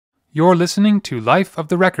You're listening to Life of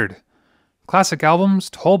the Record, classic albums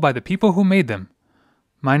told by the people who made them.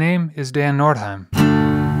 My name is Dan Nordheim.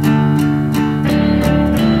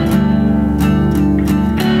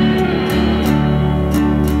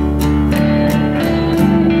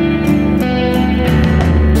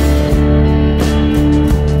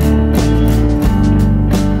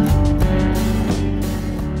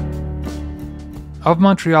 Of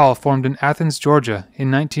Montreal formed in Athens, Georgia in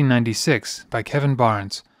 1996 by Kevin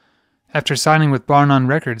Barnes. After signing with Bar None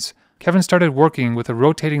Records, Kevin started working with a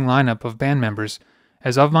rotating lineup of band members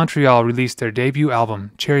as Of Montreal released their debut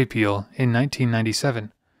album, Cherry Peel, in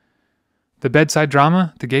 1997. The Bedside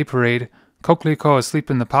Drama, The Gay Parade, Coquelicot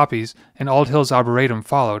Asleep in the Poppies, and Ald Hills Arboretum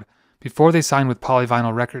followed, before they signed with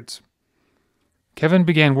Polyvinyl Records. Kevin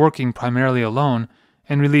began working primarily alone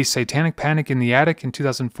and released Satanic Panic in the Attic in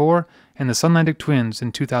 2004 and the Sunlandic Twins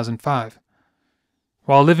in 2005.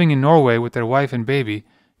 While living in Norway with their wife and baby,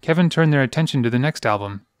 Kevin turned their attention to the next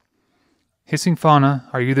album. Hissing Fauna,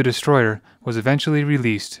 Are You the Destroyer was eventually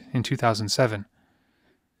released in 2007.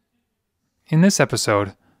 In this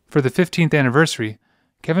episode, for the 15th anniversary,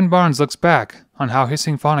 Kevin Barnes looks back on how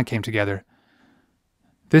Hissing Fauna came together.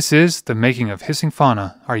 This is the making of Hissing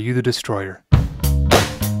Fauna, Are You the Destroyer?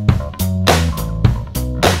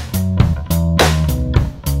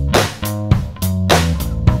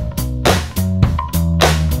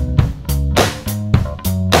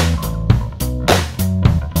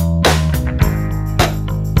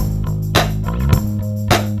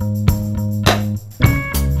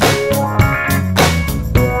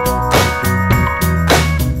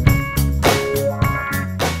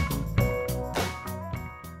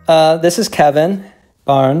 This is Kevin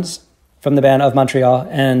Barnes from the band Of Montreal,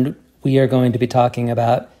 and we are going to be talking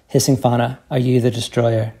about Hissing Fauna, Are You the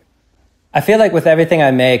Destroyer? I feel like with everything I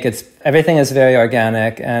make, everything is very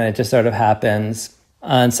organic, and it just sort of happens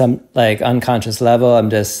on some like unconscious level. I'm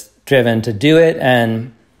just driven to do it,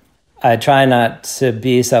 and I try not to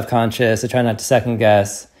be self-conscious. I try not to second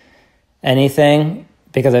guess anything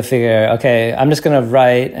because I figure, okay, I'm just going to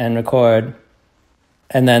write and record,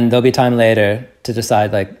 and then there'll be time later to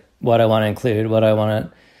decide like what I want to include, what I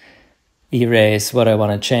want to erase, what I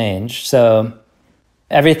want to change. So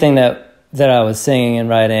everything that I was singing and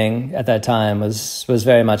writing at that time was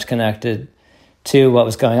very much connected to what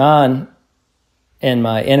was going on in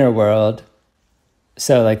my inner world.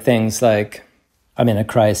 So like things like, I'm in a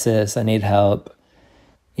crisis, I need help.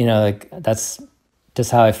 You know, like that's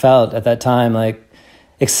just how I felt at that time, like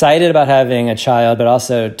excited about having a child, but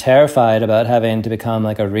also terrified about having to become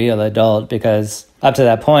like a real adult, because up to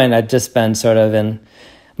that point, I'd just been sort of in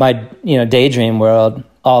my, daydream world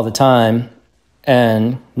all the time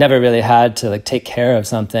and never really had to like take care of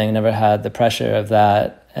something, never had the pressure of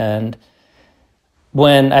that. And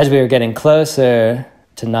as we were getting closer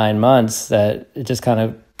to 9 months, that it just kind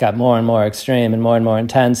of got more and more extreme and more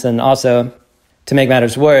intense. And also, to make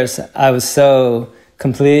matters worse, I was so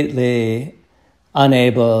completely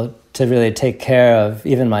unable to really take care of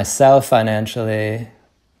even myself financially,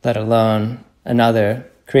 let alone another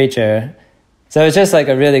creature. So it's just like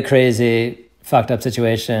a really crazy, fucked up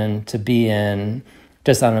situation to be in,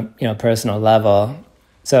 just on a personal level.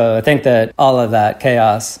 So I think that all of that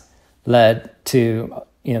chaos led to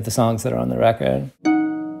the songs that are on the record.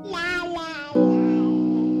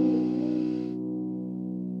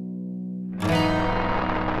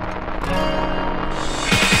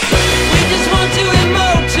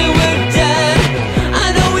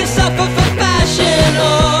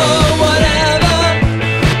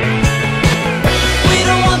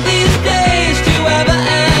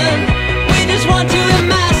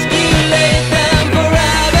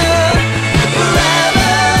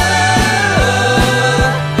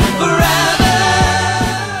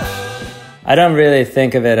 I don't really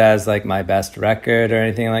think of it as like my best record or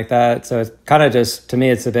anything like that. So it's kind of just, to me,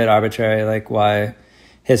 it's a bit arbitrary, like why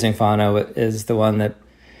Hissing Fauna is the one that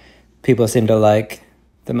people seem to like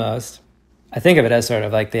the most. I think of it as sort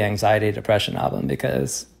of like the anxiety depression album,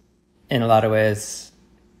 because in a lot of ways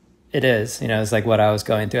it is, it's like what I was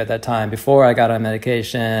going through at that time before I got on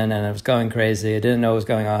medication, and I was going crazy. I didn't know what was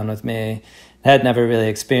going on with me. I had never really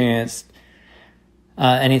experienced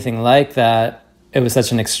anything like that. It was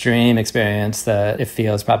such an extreme experience that it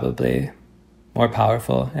feels probably more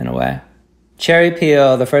powerful in a way. Cherry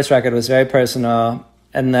Peel, the first record, was very personal.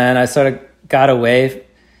 And then I sort of got away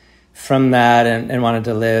from that and wanted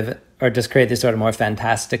to live or just create these sort of more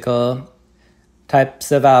fantastical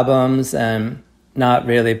types of albums and not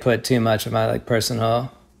really put too much of my like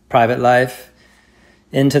personal private life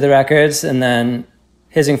into the records. And then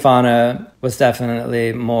Hissing Fauna was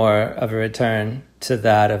definitely more of a return to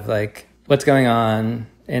that of like, what's going on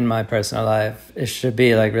in my personal life. It should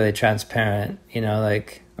be like really transparent, you know,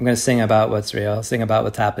 like I'm going to sing about what's real, sing about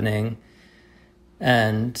what's happening,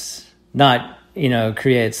 and not, you know,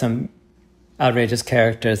 create some outrageous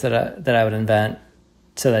characters that I would invent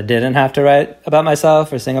so that I didn't have to write about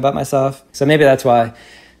myself or sing about myself. So maybe that's why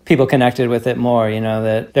people connected with it more, you know,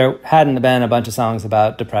 that there hadn't been a bunch of songs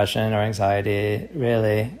about depression or anxiety,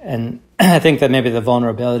 really. And I think that maybe the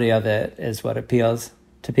vulnerability of it is what appeals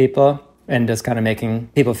to people, and just kind of making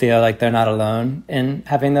people feel like they're not alone in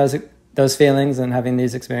having those feelings and having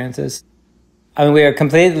these experiences. I mean, we were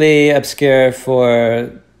completely obscure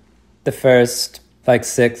for the first like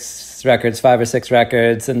 5 or 6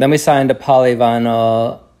 records. And then we signed to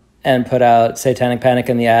Polyvinyl and put out Satanic Panic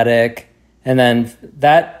in the Attic. And then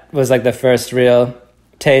that was like the first real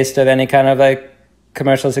taste of any kind of like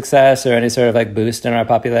commercial success or any sort of like boost in our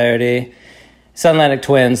popularity. Sunlightic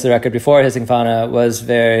Twins, the record before Hissing Fauna,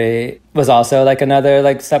 was also like another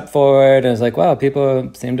like step forward. And it was like, wow,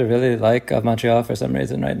 people seem to really like Of Montreal for some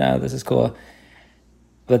reason right now. This is cool.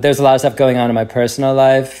 But there's a lot of stuff going on in my personal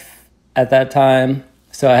life at that time.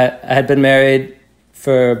 So I had been married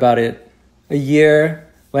for about a year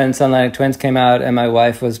when Sunlightic Twins came out, and my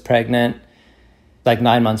wife was pregnant, like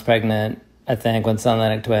 9 months pregnant, I think, when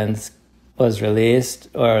Sunlightic Twins was released,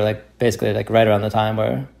 or like basically like right around the time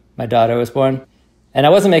where my daughter was born. And I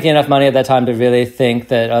wasn't making enough money at that time to really think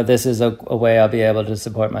that, oh, this is a way I'll be able to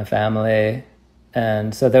support my family.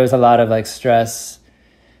 And so there was a lot of like stress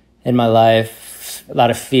in my life, a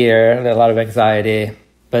lot of fear, a lot of anxiety.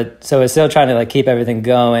 But so I was still trying to like keep everything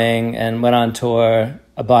going, and went on tour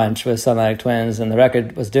a bunch with Sunlightic Twins, and the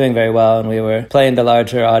record was doing very well, and we were playing to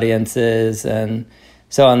larger audiences. And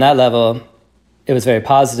so on that level, it was very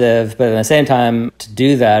positive. But at the same time, to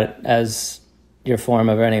do that as your form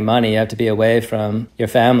of earning money, you have to be away from your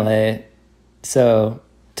family. So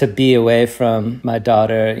to be away from my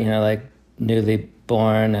daughter, you know, like newly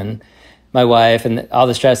born, and my wife, and all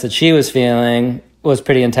the stress that she was feeling was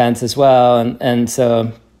pretty intense as well. And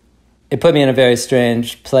so it put me in a very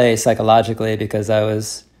strange place psychologically, because I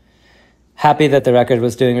was happy that the record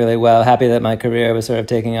was doing really well, happy that my career was sort of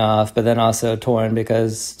taking off, but then also torn,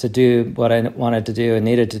 because to do what I wanted to do and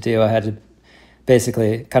needed to do, I had to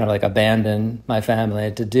basically kind of like abandon my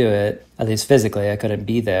family to do it, at least physically. I couldn't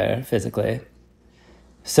be there physically.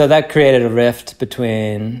 So that created a rift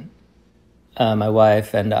between my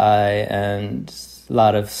wife and I, and a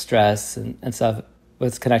lot of stress and stuff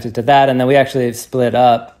was connected to that. And then we actually split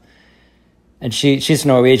up. And she's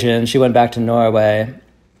Norwegian. She went back to Norway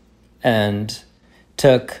and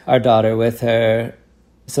took our daughter with her.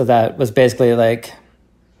 So that was basically like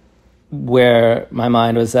where my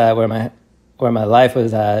mind was at, where my life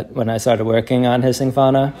was at when I started working on Hissing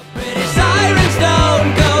Fauna. Pretty sirens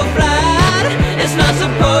don't go flat. It's not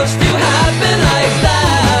supposed to happen like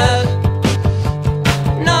that.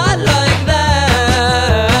 Not like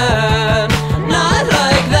that. Not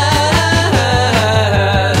like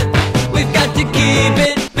that. We've got to keep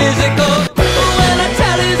it physical. When I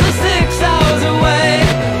tell you it's 6 hours away,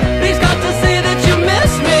 please got to say that you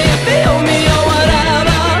miss me, feel me or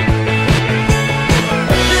whatever.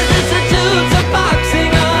 The institutes are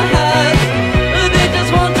boxing our heads. They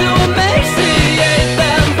just want to emaciate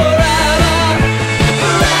them forever.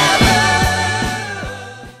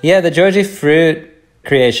 Yeah, the Georgie Fruit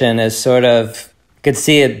creation is sort of, could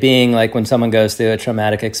see it being like when someone goes through a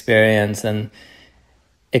traumatic experience and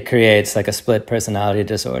it creates like a split personality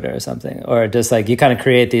disorder or something, or just like you kind of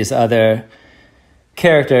create these other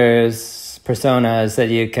characters, personas that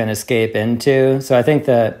you can escape into. So I think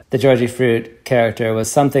that the Georgie Fruit character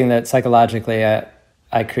was something that psychologically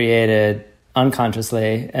I created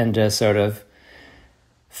unconsciously and just sort of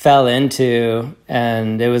fell into,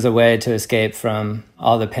 and it was a way to escape from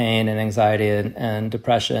all the pain and anxiety and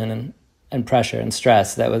depression and pressure and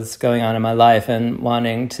stress that was going on in my life, and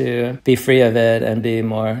wanting to be free of it and be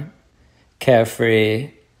more carefree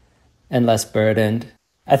and less burdened.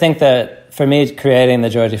 I think that for me, creating the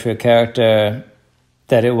Georgie Fruit character,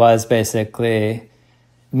 that it was basically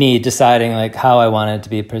me deciding like how I wanted to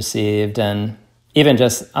be perceived, and even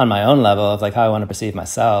just on my own level of like how I want to perceive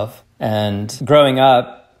myself. And growing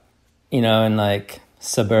up, you know, in like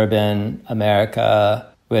suburban America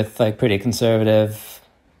with like pretty conservative,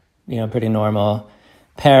 you know, pretty normal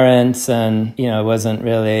parents, and, you know, it wasn't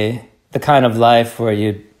really the kind of life where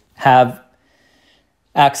you'd have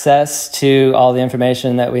access to all the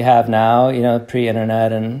information that we have now, you know,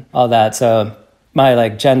 pre-internet and all that. So my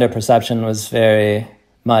like gender perception was very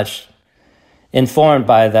much informed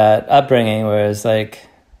by that upbringing, whereas like,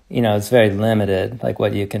 you know, it's very limited, like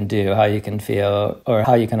what you can do, how you can feel, or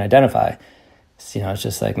how you can identify. So, you know, it's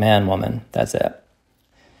just like man, woman, that's it.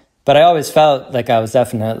 But I always felt like I was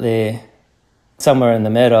definitely somewhere in the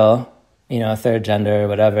middle, you know, a third gender or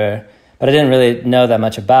whatever. But I didn't really know that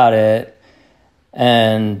much about it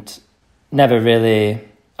and never really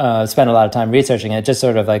spent a lot of time researching it, just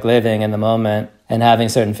sort of like living in the moment and having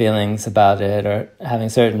certain feelings about it or having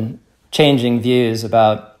certain changing views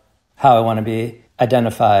about how I want to be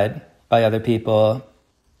identified by other people.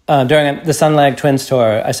 During the Sunlight Twins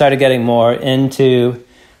tour, I started getting more into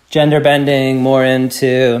gender bending, more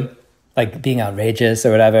into like being outrageous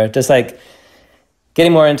or whatever, just like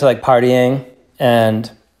getting more into like partying.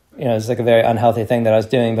 And, you know, it's like a very unhealthy thing that I was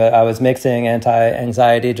doing, but I was mixing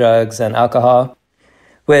anti-anxiety drugs and alcohol,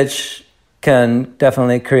 which can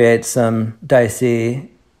definitely create some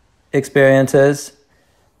dicey experiences.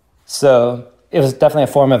 So it was definitely a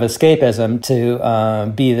form of escapism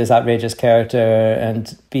to be this outrageous character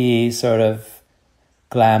and be sort of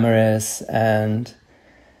glamorous and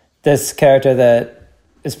this character that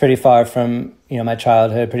is pretty far from, you know, my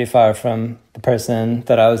childhood, pretty far from the person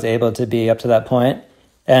that I was able to be up to that point.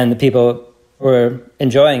 And the people were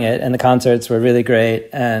enjoying it and the concerts were really great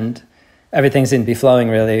and everything seemed to be flowing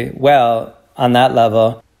really well on that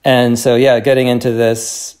level. And so, yeah, getting into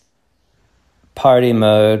this party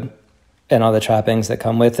mode and all the trappings that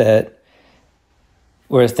come with it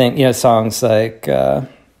were, you know, songs like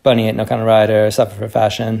Bunny Ain't No Kind of Rider, Suffer for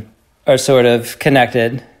Fashion are sort of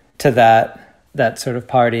connected to that sort of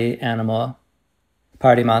party animal,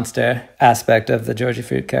 party monster aspect of the Georgie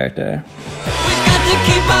Fruit character. We got to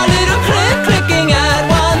keep our little click clicking at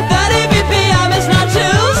 130 BPM. It's not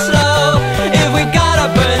too slow. If we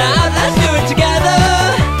gotta burn out, let's do it together.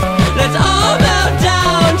 Let's all melt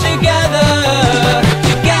down together.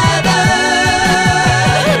 Together.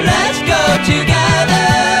 Let's go together.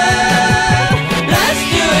 Let's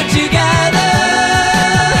do it together.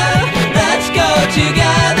 Let's go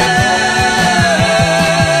together.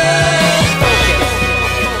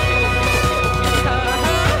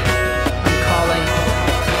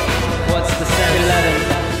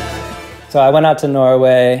 So I went out to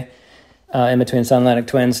Norway in between Sunlight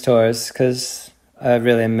Twins tours because I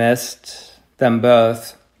really missed them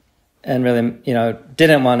both and really, you know,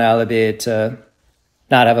 didn't want Alibi to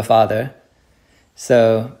not have a father.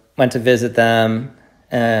 So went to visit them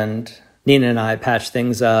and Nina and I patched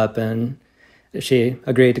things up and she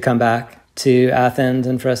agreed to come back to Athens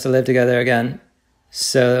and for us to live together again.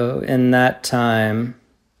 So in that time,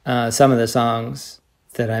 some of the songs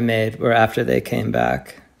that I made were after they came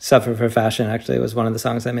back. Suffer for Fashion actually was one of the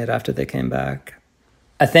songs I made after they came back.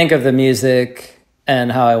 I think of the music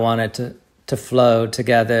and how I want it to flow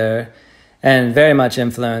together and very much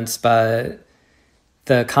influenced by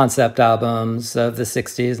the concept albums of the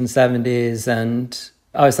 60s and 70s. And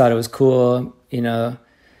I always thought it was cool, you know,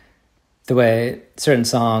 the way certain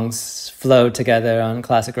songs flow together on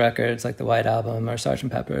classic records like the White Album or Sgt.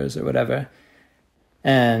 Pepper's or whatever.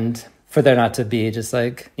 And for there not to be just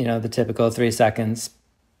like, you know, the typical 3 seconds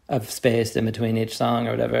of space in between each song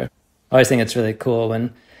or whatever. I always think it's really cool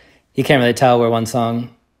when you can't really tell where one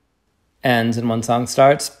song ends and one song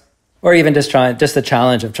starts, or even just the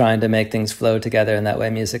challenge of trying to make things flow together in that way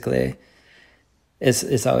musically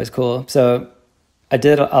is always cool. So I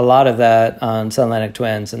did a lot of that on Sunlight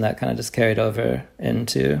Twins, and that kind of just carried over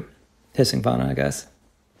into Hissing Fauna, I guess.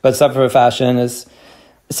 But Suffer for Fashion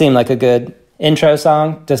seemed like a good intro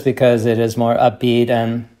song just because it is more upbeat.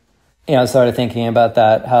 And you know, I started thinking about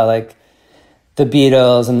that, how like the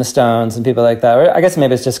Beatles and the Stones and people like that, or I guess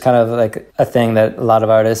maybe it's just kind of like a thing that a lot of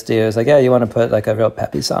artists do is like, yeah, you want to put like a real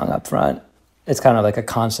peppy song up front. It's kind of like a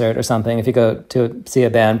concert or something. If you go to see a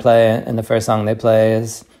band play and the first song they play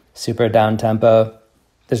is super down tempo,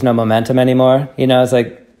 there's no momentum anymore. You know, it's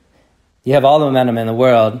like you have all the momentum in the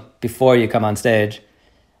world before you come on stage,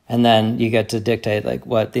 and then you get to dictate like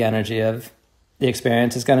what the energy of the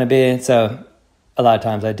experience is going to be. So a lot of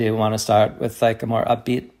times I do want to start with like a more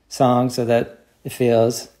upbeat song so that it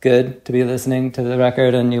feels good to be listening to the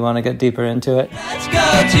record and you want to get deeper into it. Let's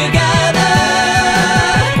go together.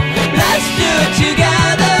 Let's do it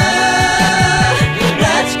together.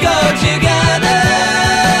 Let's go together.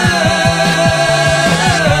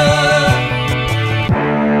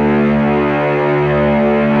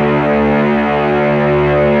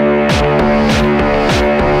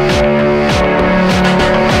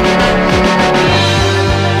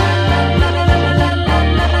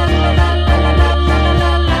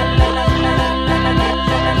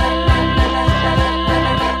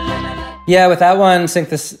 Yeah, with that one, Sink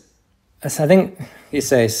this, I think you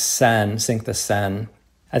say sen, Sink the sen.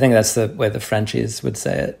 I think that's the way the Frenchies would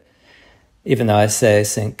say it, even though I say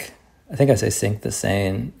sink I think I say sink the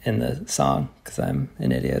sane in the song because I'm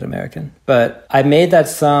an idiot American. But I made that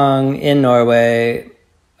song in Norway.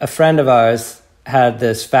 A friend of ours had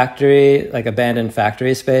this factory, like abandoned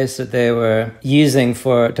factory space that they were using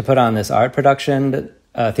to put on this art production,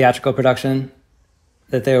 theatrical production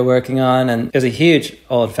that they were working on. And it was a huge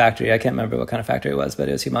old factory. I can't remember what kind of factory it was, but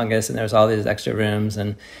it was humongous. And there was all these extra rooms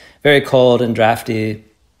and very cold and drafty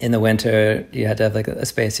in the winter. You had to have like a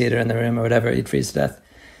space heater in the room or whatever. You'd freeze to death.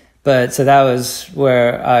 But so that was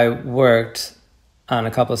where I worked on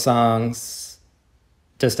a couple songs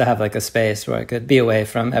just to have like a space where I could be away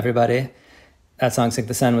from everybody. That song, Sink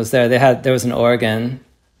the Sun, was there. There was an organ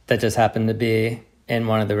that just happened to be in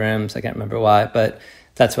one of the rooms. I can't remember why, but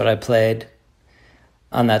that's what I played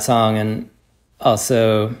on that song. And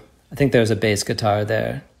also, I think there was a bass guitar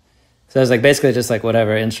there. So it was like basically just like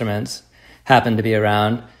whatever instruments happened to be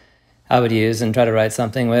around, I would use and try to write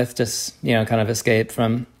something with, just, you know, kind of escape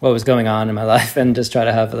from what was going on in my life and just try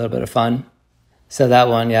to have a little bit of fun. So that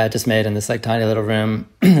one, yeah, I just made in this like tiny little room.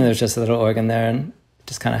 There was just a little organ there and it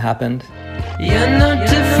just kind of happened. You're no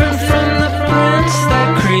different from the prince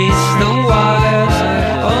that creased the wires,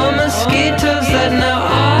 or mosquitoes that now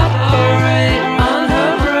operate on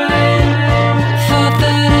her brain. Thought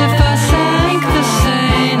that if I sank the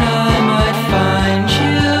Seine, I might find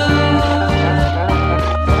you.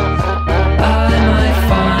 I might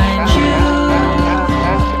find you.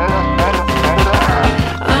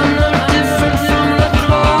 I'm no different from the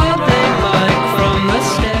clothing, like from the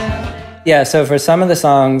stair. Yeah, so for some of the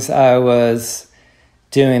songs, I was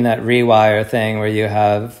doing that rewire thing where you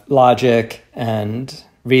have logic and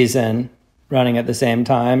reason running at the same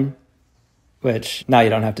time, which now you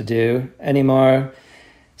don't have to do anymore.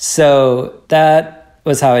 So that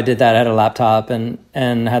was how I did that. I had a laptop and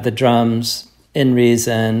had the drums in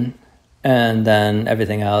Reason, and then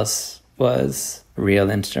everything else was real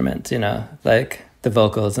instruments, you know, like the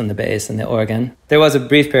vocals and the bass and the organ. There was a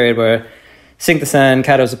brief period where Sink the Sun,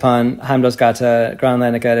 Kados upon, Heimdalsgata,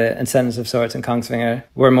 Grönlandikade, and Sentence of Sorts and Kongsvinger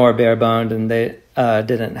were more bare-boned, and they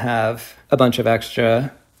didn't have a bunch of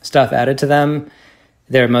extra stuff added to them.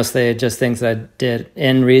 They're mostly just things that I did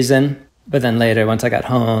in Reason, but then later, once I got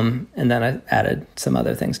home, and then I added some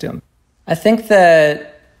other things to them. I think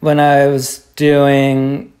that when I was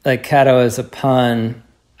doing like Kato as a pun,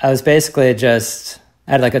 I was basically just,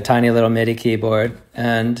 I had like a tiny little MIDI keyboard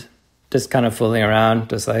and just kind of fooling around,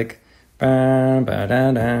 just like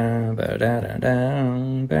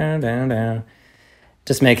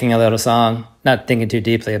just making a little song, not thinking too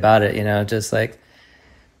deeply about it, you know, just like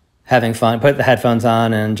having fun, put the headphones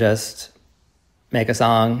on and just make a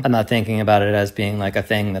song. I'm not thinking about it as being like a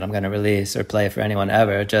thing that I'm going to release or play for anyone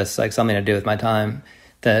ever, just like something to do with my time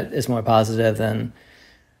that is more positive than,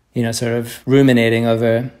 you know, sort of ruminating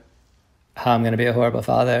over how I'm going to be a horrible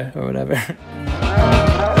father or whatever.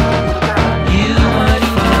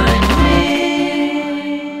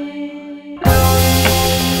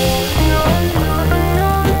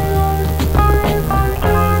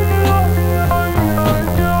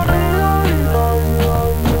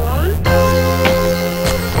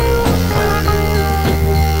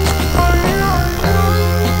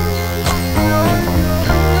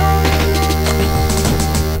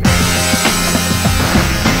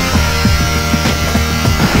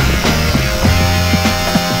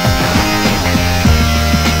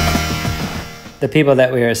 The people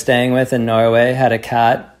that we were staying with in Norway had a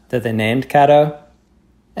cat that they named Kato.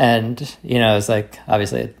 And, you know, it's like,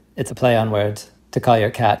 obviously, it's a play on words to call your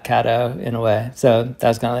cat Kato in a way. So that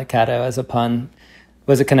was kind of like Kato as a pun,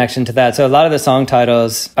 was a connection to that. So a lot of the song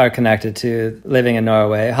titles are connected to living in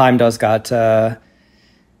Norway. Heimdalsgata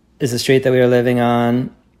is the street that we were living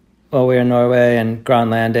on while we were in Norway, and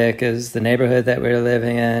Grönlandik is the neighborhood that we were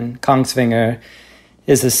living in. Kongsvinger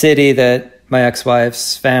is the city that my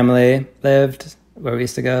ex-wife's family lived, where we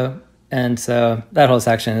used to go. And so that whole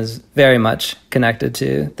section is very much connected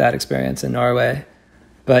to that experience in Norway.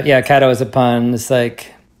 But yeah, Kato is a pun. It's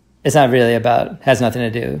like, it's not really about, has nothing to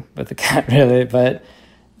do with the cat really, but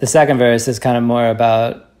the second verse is kind of more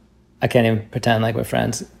about, I can't even pretend like we're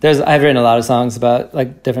friends. I've written a lot of songs about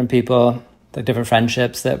like different people, like different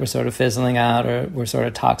friendships that were sort of fizzling out or were sort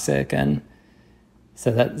of toxic. And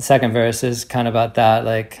so that the second verse is kind of about that,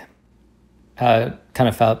 like, I kind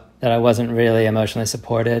of felt that I wasn't really emotionally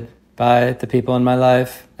supported by the people in my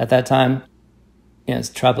life at that time. You know, it's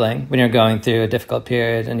troubling when you're going through a difficult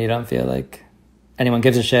period and you don't feel like anyone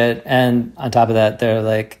gives a shit. And on top of that, they're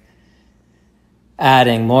like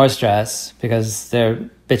adding more stress because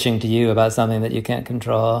they're bitching to you about something that you can't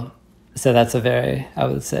control. So that's I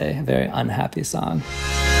would say, a very unhappy song.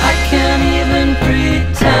 I can't even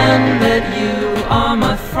pretend that you are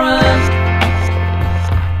my friend.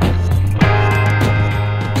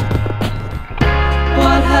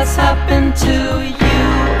 What has happened to you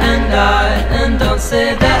and I? And don't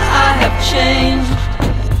say that I have changed,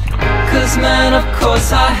 'cause man, of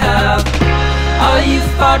course I have. Are you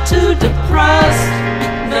far too depressed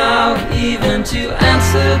now even to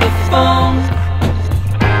answer the phone?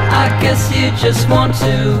 I guess you just want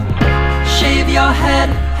to shave your head,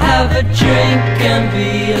 have a drink, and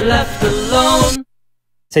be left alone.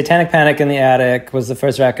 Satanic Panic in the Attic was the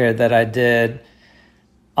first record that I did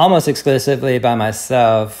almost exclusively by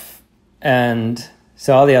myself. And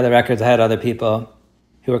so all the other records, I had other people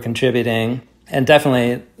who were contributing. And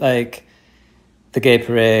definitely, like, The Gay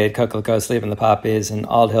Parade, Coco Sleep and the Poppies, and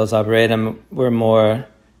Ald Hills Arboretum were more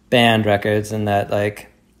band records in that, like,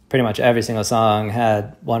 pretty much every single song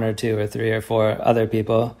had one or two or three or four other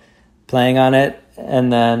people playing on it.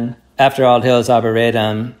 And then after Ald Hills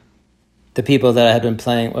Arboretum, the people that I had been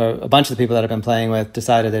playing, or a bunch of the people that I'd been playing with,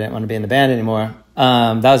 decided they didn't want to be in the band anymore.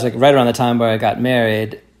 That was like right around the time where I got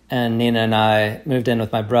married, and Nina and I moved in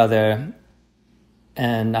with my brother,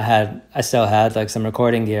 and I still had like some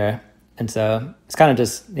recording gear. And so it's kind of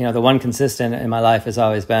just, you know, the one consistent in my life has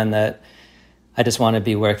always been that I just want to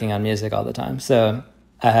be working on music all the time. So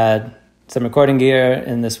I had some recording gear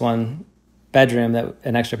in this one bedroom,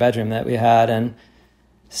 an extra bedroom that we had, and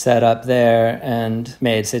set up there and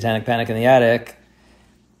made Satanic Panic in the Attic.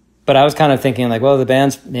 But I was kind of thinking like, well, the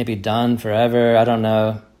band's maybe done forever. I don't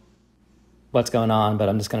know what's going on, but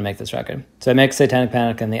I'm just going to make this record. So I make Satanic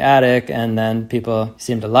Panic in the Attic, and then people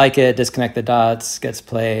seem to like it. Disconnect the Dots gets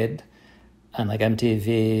played on like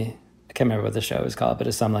MTV. I can't remember what the show was called, but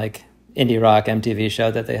it's some like indie rock MTV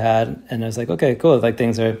show that they had. And I was like, okay, cool. Like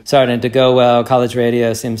things are starting to go well. College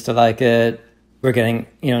radio seems to like it. We're getting,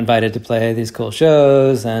 you know, invited to play these cool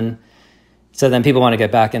shows. And so then people want to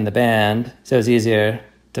get back in the band. So it's easier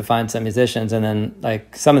to find some musicians. And then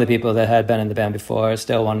like some of the people that had been in the band before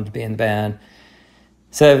still wanted to be in the band.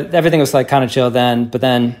 So everything was like kind of chill then. But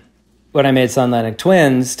then when I made Sunlighting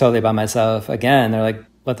Twins totally by myself again, they're like,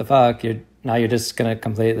 what the fuck? Now you're just going to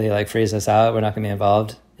completely like freeze us out. We're not going to be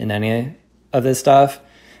involved in any of this stuff.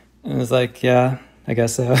 And I was like, yeah, I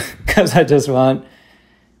guess so. Because I just want,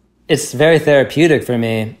 it's very therapeutic for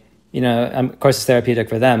me. You know, of course it's therapeutic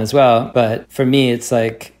for them as well. But for me, it's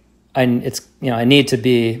like, I need to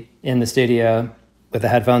be in the studio with the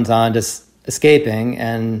headphones on, just escaping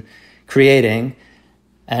and creating.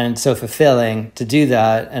 And it's so fulfilling to do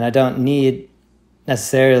that. And I don't need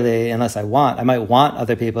necessarily, unless I might want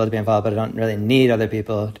other people to be involved, but I don't really need other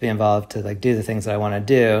people to be involved to like do the things that I want to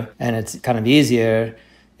do. And it's kind of easier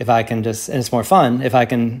if I can just, and it's more fun if I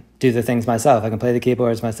can do the things myself. I can play the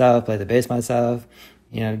keyboards myself, play the bass myself,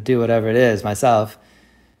 you know, do whatever it is myself.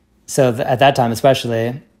 So at that time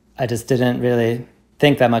especially, I just didn't really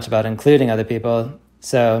think that much about including other people.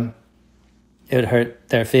 So it would hurt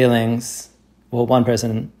their feelings. Well, one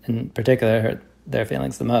person in particular hurt their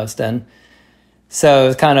feelings the most. And so it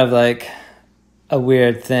was kind of like a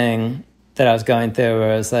weird thing that I was going through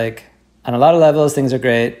where it was like, on a lot of levels, things are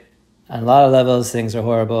great. On a lot of levels, things are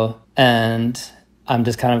horrible. And I'm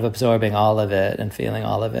just kind of absorbing all of it and feeling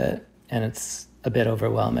all of it. And it's a bit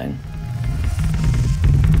overwhelming.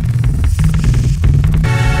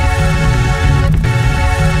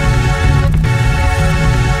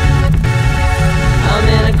 I'm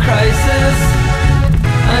in a crisis.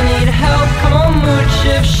 I need help. Come on, mood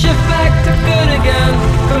shift back to good again.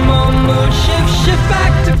 Come on, mood shift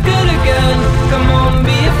back to good again. Come on,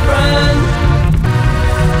 be a friend.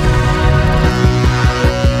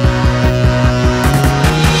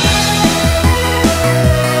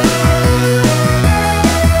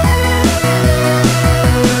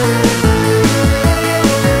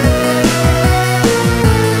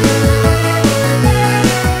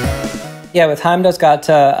 Yeah, with Heimdall's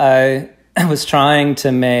Gata, I was trying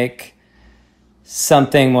to make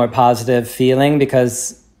something more positive feeling,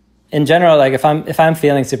 because in general, like if I'm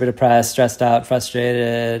feeling super depressed, stressed out,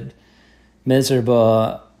 frustrated,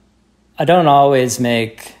 miserable, I don't always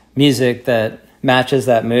make music that matches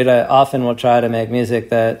that mood. I often will try to make music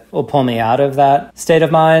that will pull me out of that state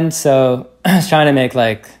of mind. So I was trying to make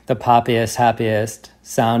like the poppiest, happiest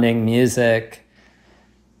sounding music.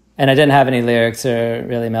 And I didn't have any lyrics or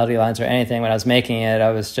really melody lines or anything when I was making it.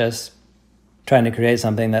 I was just trying to create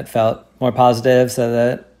something that felt more positive so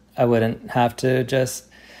that I wouldn't have to just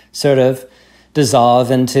sort of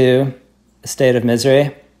dissolve into a state of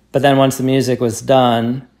misery. But then once the music was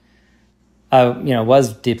done, I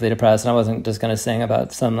was deeply depressed, and I wasn't just going to sing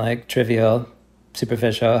about some like trivial,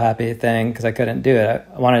 superficial, happy thing because I couldn't do it.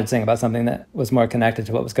 I wanted to sing about something that was more connected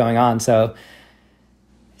to what was going on. So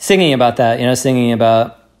singing about that, singing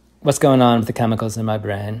about what's going on with the chemicals in my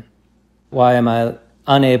brain. Why am I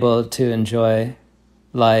unable to enjoy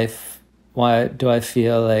life? Why do I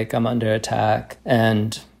feel like I'm under attack?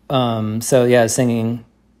 And singing,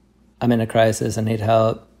 I'm in a crisis, I need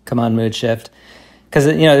help, come on, mood shift. Because,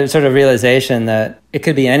 there's sort of realization that it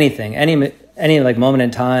could be anything, any like moment in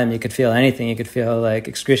time, you could feel anything. You could feel like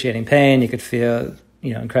excruciating pain, you could feel,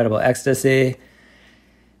 incredible ecstasy.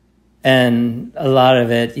 And a lot of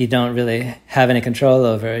it, you don't really have any control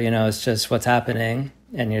over, it's just what's happening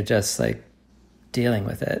and you're just like dealing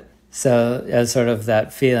with it. So it's sort of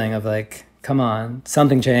that feeling of like, come on,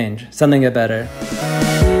 something change, something get better.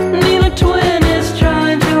 Need a twin is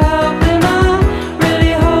trying to help and I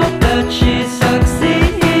really hope that she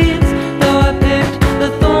succeeds. Though I picked the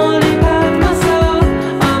thorny path myself,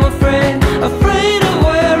 I'm afraid of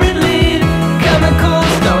where it leads.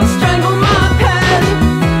 Chemicals don't strangle my pen,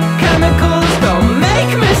 chemicals don't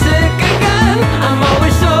make me sick again. I'm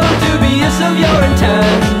always so dubious of your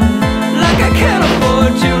intent, like I can't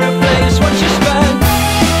afford to replace what you spent.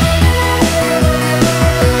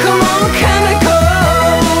 Come on,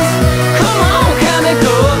 chemicals. Come on,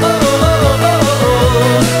 chemicals.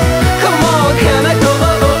 Come on, chemicals.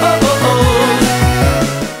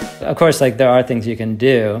 Of course, like there are things you can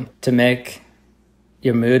do to make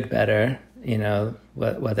your mood better,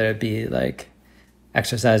 whether it be like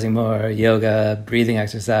exercising more, yoga, breathing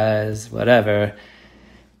exercise, whatever.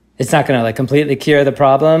 It's not going to like completely cure the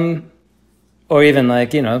problem. Or even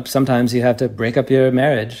like, sometimes you have to break up your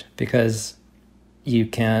marriage because you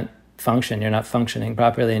can't function. You're not functioning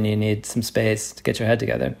properly and you need some space to get your head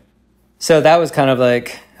together. So that was kind of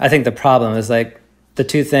like, I think the problem is like the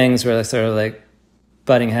two things were sort of like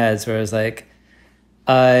butting heads, where it was like,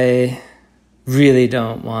 I really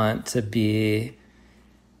don't want to be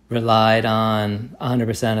relied on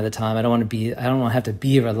 100% of the time. I don't want to have to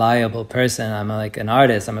be a reliable person. I'm like an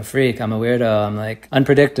artist. I'm a freak. I'm a weirdo. I'm like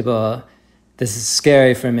unpredictable. This is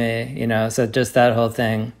scary for me, So just that whole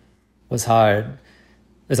thing was hard.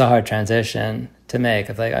 It was a hard transition to make.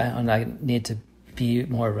 Of like, I need to be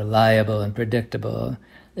more reliable and predictable.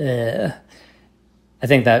 I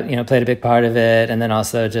think that, played a big part of it. And then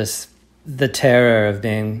also just the terror of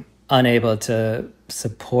being unable to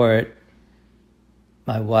support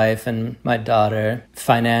my wife and my daughter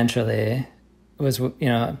financially was,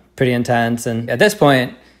 pretty intense. And at this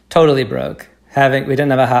point, totally broke. We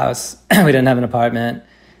didn't have a house, we didn't have an apartment,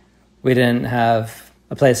 we didn't have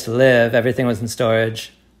a place to live, everything was in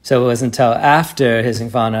storage. So it was until after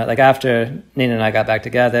Hissing Fauna, like after Nina and I got back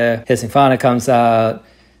together, Hissing Fauna comes out,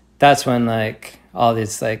 that's when like all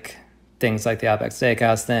these like things like the Outback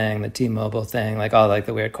Steakhouse thing, the T-Mobile thing, like all like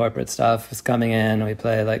the weird corporate stuff was coming in. We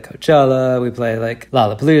play like Coachella, we play like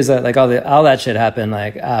Lollapalooza, like all that shit happened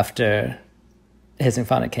like after Hissing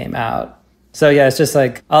Fauna came out. So yeah, it's just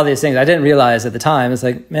like all these things I didn't realize at the time. It's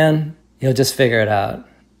like, man, you'll just figure it out.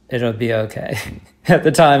 It'll be okay. At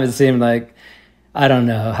the time, it seemed like, I don't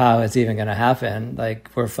know how it's even going to happen. Like,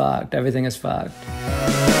 we're fucked. Everything is fucked.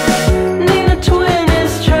 Nina Twin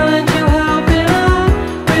is trying to help and I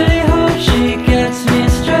really hope she gets me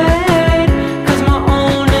straight. 'Cause my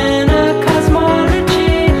own inner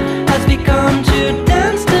cosmology has become too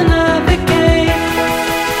dense to navigate.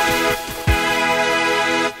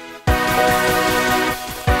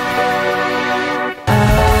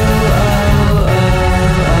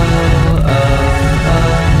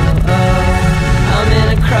 I'm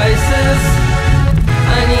in a crisis.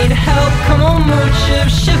 I need help. Come on, mood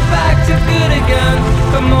shift back to good again.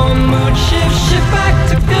 Come on, mood shift back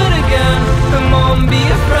to good again. Come on, be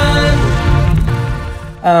a friend.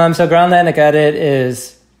 So Groundlandic Edit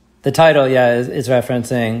is, the title, is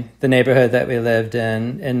referencing the neighborhood that we lived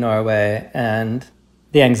in Norway, and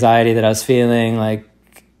the anxiety that I was feeling, like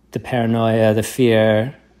the paranoia, the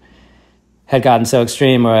fear had gotten so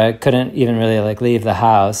extreme where I couldn't even really like leave the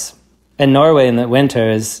house. And Norway in the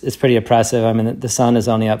winter is pretty oppressive. I mean, the sun is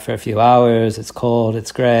only up for a few hours. It's cold,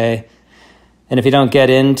 it's gray. And if you don't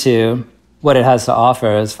get into what it has to offer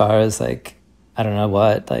as far as like, I don't know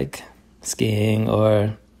what, like skiing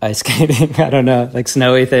or ice skating, I don't know, like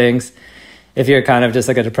snowy things. If you're kind of just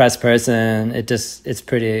like a depressed person, it's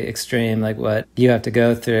pretty extreme, like what you have to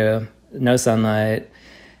go through. No sunlight,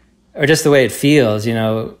 or just the way it feels,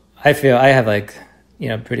 I have like,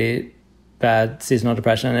 pretty bad seasonal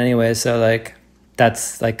depression anyway, so like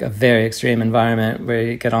that's like a very extreme environment where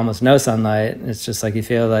you get almost no sunlight. It's just like you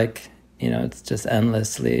feel like, it's just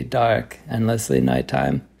endlessly dark, endlessly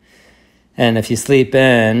nighttime. And if you sleep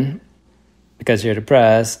in because you're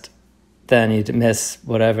depressed, then you miss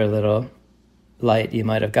whatever little light you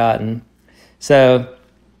might have gotten. So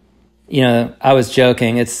you know, I was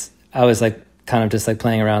joking. I was like kind of just like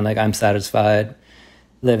playing around, like I'm satisfied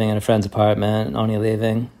living in a friend's apartment and only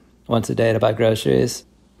leaving once a day to buy groceries.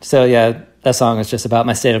 So yeah, that song is just about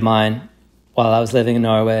my state of mind while I was living in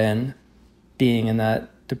Norway and being in that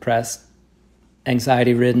depressed,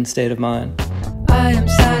 anxiety-ridden state of mind. I am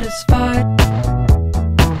satisfied,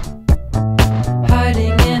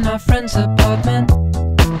 hiding in our friend's apartment,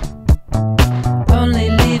 only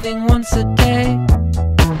leaving once a day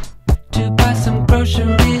to buy some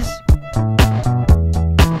groceries.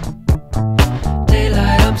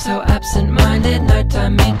 Daylight, I'm so absent-minded,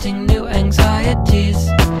 nighttime meeting new anxieties.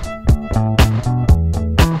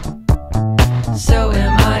 So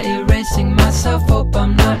am I erasing myself? Hope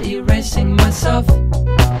I'm not erasing myself.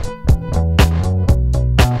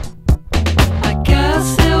 I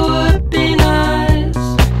guess it would be nice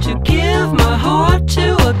to give my heart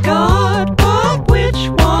to a god, but which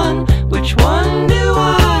one do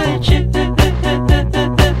I choose?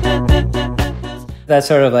 That's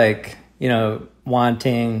sort of like, you know,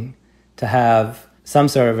 wanting to have some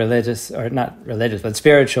sort of religious, or not religious, but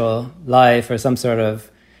spiritual life, or some sort of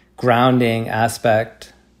grounding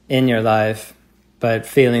aspect in your life, but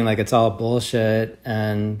feeling like it's all bullshit.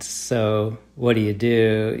 And so what do you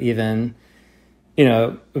do? Even, you know,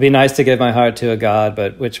 it would be nice to give my heart to a god,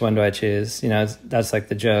 but which one do I choose? You know, that's like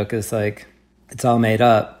the joke, is like, it's all made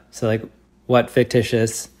up. So like, what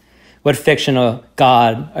fictional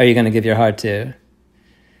god are you going to give your heart to?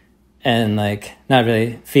 And like, not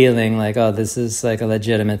really feeling like, oh, this is like a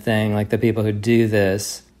legitimate thing. Like the people who do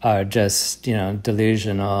this are just, you know,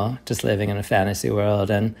 delusional, just living in a fantasy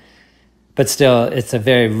world. But still, it's a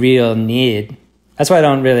very real need. That's why I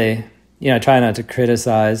don't really, you know, try not to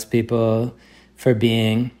criticize people for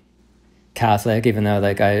being Catholic, even though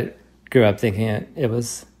like I grew up thinking it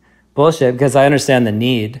was bullshit, because I understand the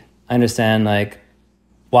need. I understand like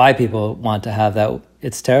why people want to have that.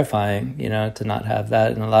 It's terrifying, you know, to not have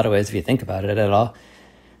that in a lot of ways if you think about it at all.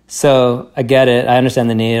 So I get it. I understand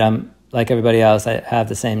the need. I'm like everybody else. I have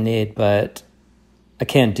the same need, but I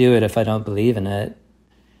can't do it if I don't believe in it.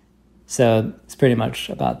 So it's pretty much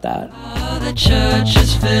about that. The church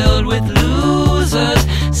is filled with losers,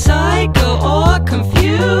 psycho or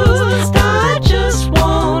confused. I just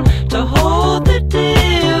want to hold the divine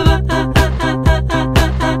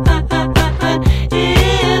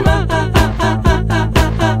in my mind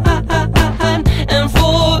and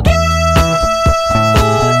forget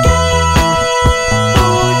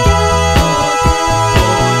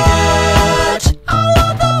all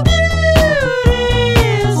of the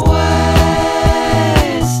beauties wasted.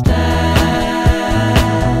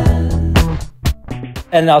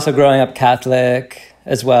 And also growing up Catholic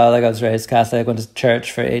as well. Like I was raised Catholic, went to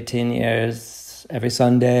church for 18 years every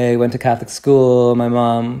Sunday, went to Catholic school. My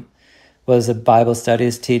mom was a Bible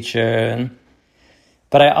studies teacher.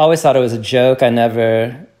 But I always thought it was a joke. I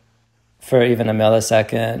never, for even a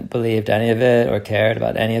millisecond, believed any of it or cared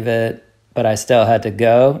about any of it. But I still had to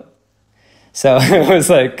go. So it was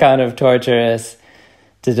like kind of torturous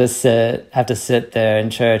to just have to sit there in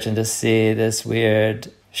church and just see this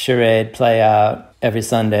weird charade play out every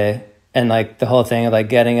Sunday. And like the whole thing of like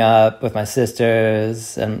getting up with my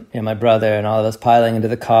sisters and, you know, my brother and all of us piling into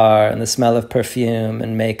the car, and the smell of perfume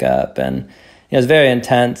and makeup, and, you know, it was a very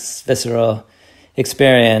intense, visceral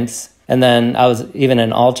experience. And then I was even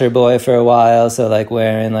an altar boy for a while, so like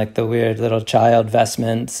wearing like the weird little child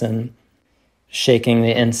vestments and shaking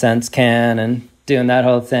the incense can and doing that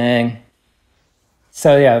whole thing.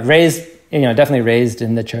 So yeah, raised, you know, definitely raised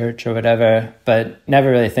in the church or whatever, but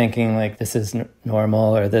never really thinking like this is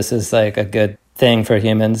normal or this is like a good thing for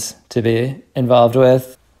humans to be involved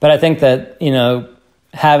with. But I think that, you know,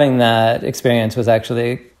 having that experience was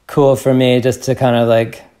actually cool for me, just to kind of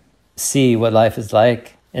like see what life is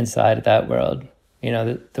like inside of that world, you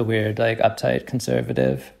know, the weird, like uptight,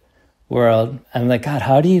 conservative world. I'm like, God,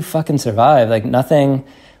 how do you fucking survive? Like nothing,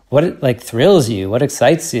 what like thrills you? What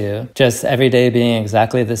excites you? Just every day being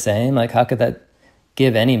exactly the same? Like how could that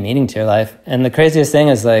give any meaning to your life? And the craziest thing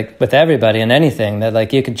is like with everybody and anything, that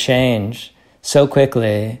like you could change so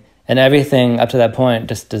quickly and everything up to that point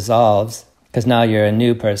just dissolves because now you're a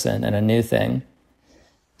new person and a new thing.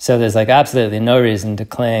 So there's like absolutely no reason to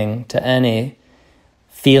cling to any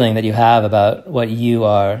feeling that you have about what you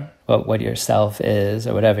are, what your self is,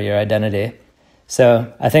 or whatever your identity.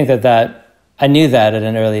 So I think that I knew that at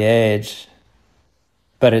an early age,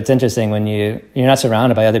 but it's interesting when you're not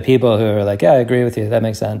surrounded by other people who are like, yeah, I agree with you, that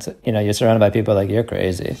makes sense. You know, you're surrounded by people like, you're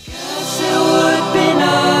crazy. Yes, it would be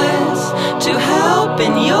nice to help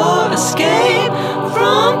in your escape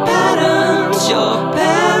from patterns your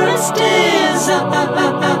parents designed.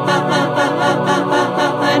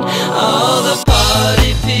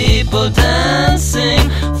 people dancing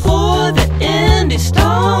for the indie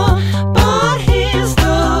star, but he's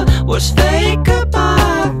the worst faker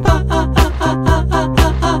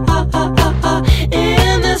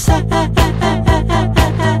in this head.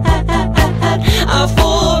 I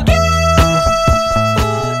forget.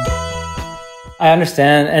 I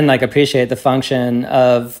understand and like appreciate the function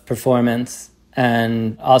of performance,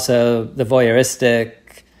 and also the voyeuristic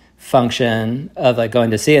function of like going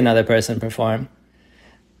to see another person perform.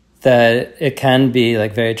 That it can be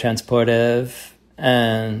like very transportive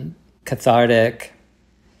and cathartic,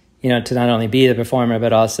 you know, to not only be the performer,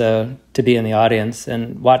 but also to be in the audience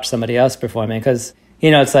and watch somebody else performing. Because,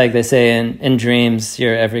 you know, it's like they say in dreams,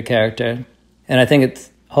 you're every character. And I think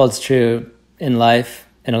it holds true in life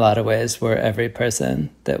in a lot of ways. We're every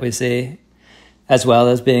person that we see, as well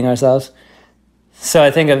as being ourselves. So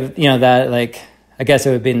I think of, you know, that like, I guess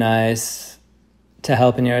it would be nice to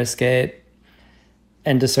help in your escape,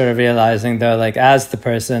 and just sort of realizing though, like as the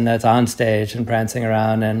person that's on stage and prancing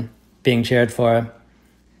around and being cheered for,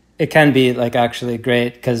 it can be like actually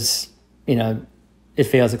great because, you know, it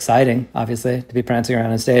feels exciting, obviously, to be prancing around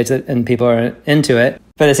on stage and people are into it.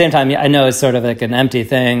 But at the same time, I know it's sort of like an empty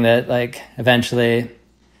thing that like eventually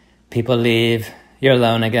people leave, you're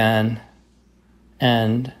alone again,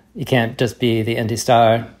 and you can't just be the indie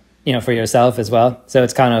star, you know, for yourself as well. So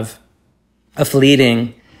it's kind of a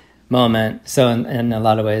fleeting moment. So in a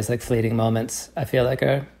lot of ways, like fleeting moments, I feel like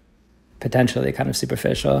are potentially kind of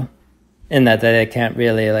superficial in that they can't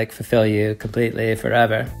really like fulfill you completely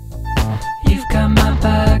forever. You've got my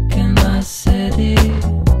back in the city.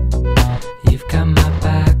 You've got my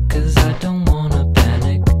back 'cause I don't wanna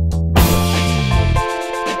panic.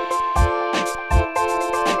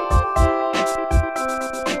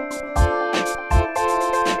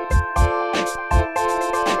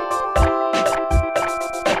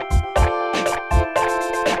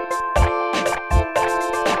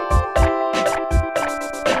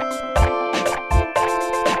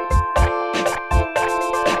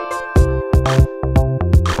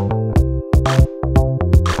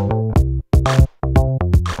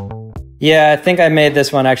 Yeah, I think I made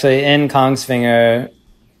this one actually in Kongsvinger.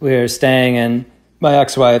 We were staying in my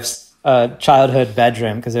ex-wife's childhood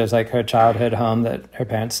bedroom because it was like her childhood home that her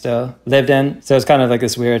parents still lived in. So it was kind of like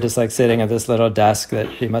this weird, just like sitting at this little desk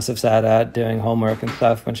that she must have sat at doing homework and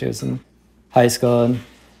stuff when she was in high school and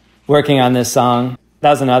working on this song.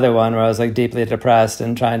 That was another one where I was like deeply depressed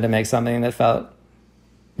and trying to make something that felt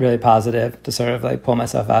really positive to sort of like pull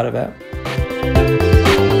myself out of it.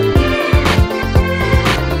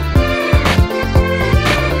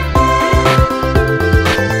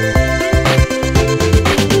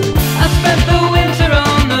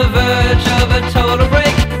 Total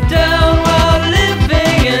breakdown while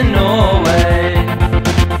living in Norway.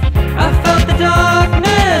 I felt the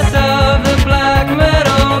darkness of the black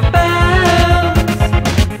metal bands,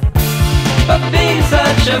 but being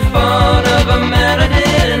such a fond of a man, I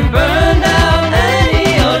didn't burn down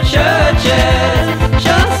any old churches.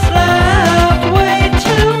 Just laughed way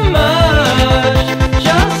too much.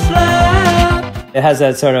 Just laughed. It has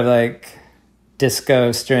that sort of like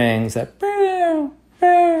disco strings that.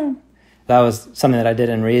 That was something that I did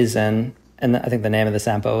in Reason, and I think the name of the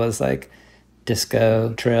sample was like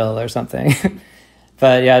Disco Trill or something.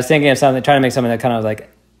 But yeah, I was thinking of something, trying to make something that kind of like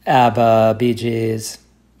ABBA, Bee Gees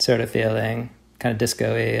sort of feeling, kind of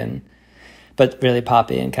disco-y, but really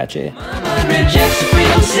poppy and catchy. My mind rejects the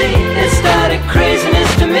frequency. It started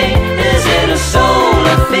craziness to me. Is it a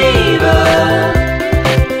solar fever?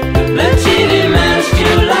 The TV man is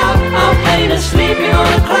too loud. I'll paint it sleeping on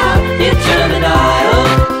a cloud. You turn the dial,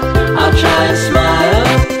 I'll try and smile.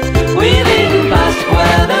 We've eaten plastic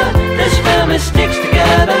weather. This family sticks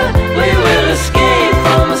together. We will escape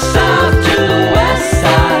from the south to the west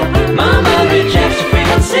side. My mind rejects the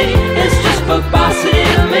frequency. It's just verbosity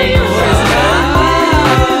to me.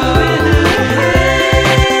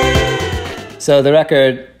 So the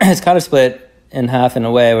record is kind of split in half in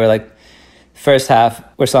a way where like first half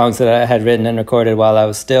were songs that I had written and recorded while I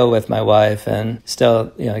was still with my wife and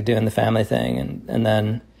still, you know, like doing the family thing, and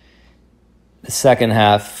then the second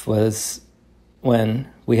half was when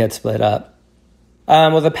we had split up.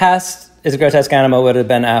 Well, the past is a grotesque animal would have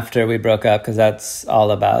been after we broke up, because that's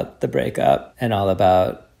all about the breakup and all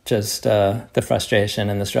about just the frustration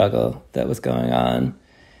and the struggle that was going on.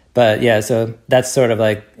 But yeah, so that's sort of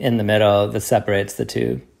like in the middle that separates the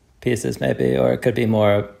two pieces maybe, or it could be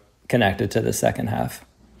more connected to the second half.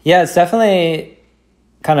 Yeah, it's definitely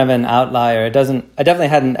kind of an outlier. I definitely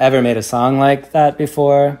hadn't ever made a song like that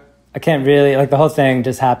before. I can't really, like the whole thing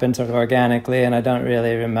just happened sort of organically, and I don't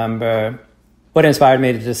really remember what inspired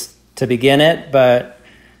me to begin it, but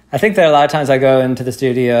I think that a lot of times I go into the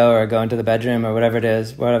studio or go into the bedroom or whatever it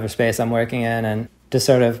is, whatever space I'm working in, and just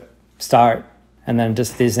sort of start. And then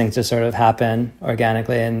just these things just sort of happen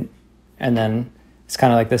organically. And then it's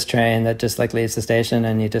kind of like this train that just like leaves the station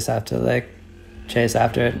and you just have to like chase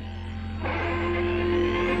after it.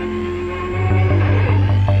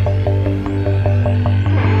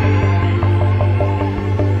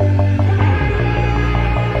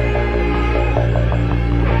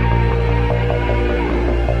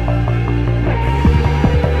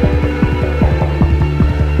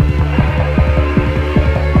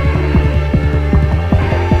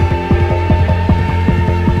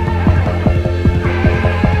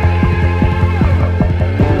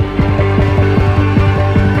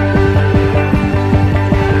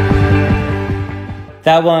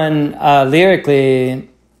 That one, lyrically,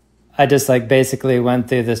 I just like basically went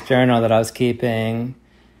through this journal that I was keeping.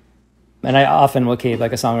 And I often will keep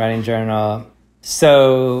like a songwriting journal.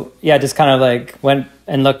 So yeah, just kind of like went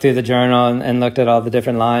and looked through the journal and looked at all the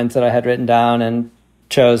different lines that I had written down and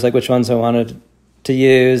chose like which ones I wanted to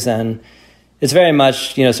use. And it's very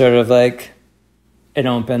much, you know, sort of like an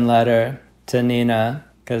open letter to Nina,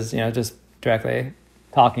 because, you know, just directly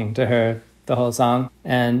talking to her the whole song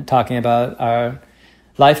and talking about our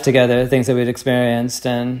life together, things that we'd experienced.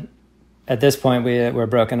 And at this point we were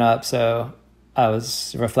broken up, so I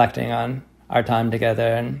was reflecting on our time together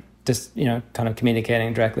and just, you know, kind of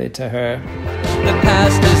communicating directly to her. The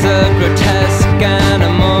past is a grotesque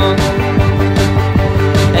animal,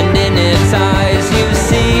 and in its eyes you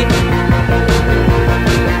see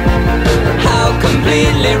how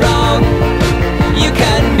completely wrong you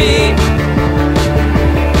can be,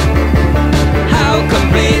 how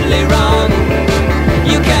completely wrong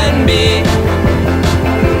you can be.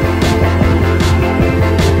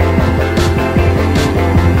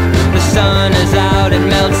 The sun is out, it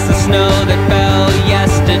melts the snow that fell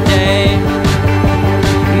yesterday,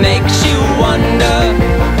 makes you wonder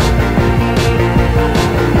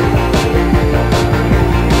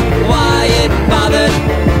why it bothered.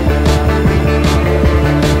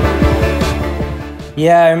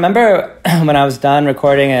 Yeah, I remember when I was done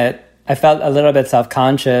recording it, I felt a little bit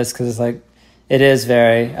self-conscious because it's like, it is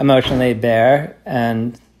very emotionally bare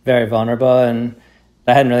and very vulnerable, and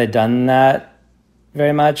I hadn't really done that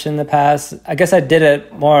very much in the past. I guess I did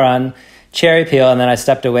it more on Cherry Peel, and then I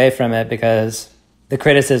stepped away from it because the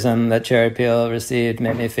criticism that Cherry Peel received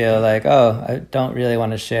made me feel like, oh, I don't really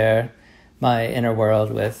want to share my inner world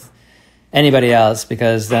with anybody else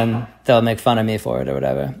because then they'll make fun of me for it or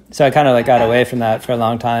whatever. So I kind of like got away from that for a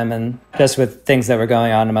long time, and just with things that were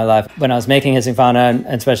going on in my life when I was making Hissing Fauna, and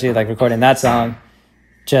especially like recording that song,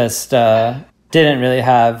 just didn't really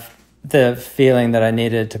have the feeling that I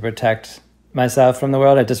needed to protect myself from the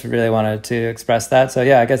world. I just really wanted to express that. So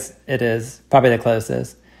yeah, I guess it is probably the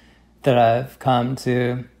closest that I've come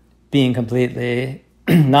to being completely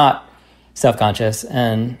not self-conscious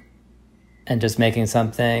and just making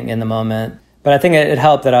something in the moment. But I think it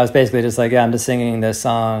helped that I was basically just like, yeah, I'm just singing this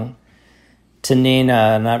song to Nina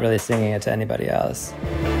and not really singing it to anybody else.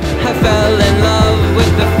 I fell in love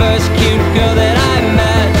with the first cute girl that I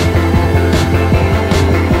met,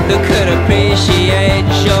 who could appreciate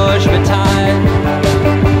Georges Fruit.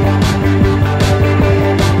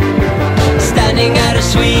 Standing at a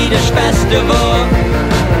Swedish festival,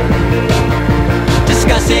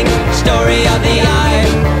 discussing story of the eye.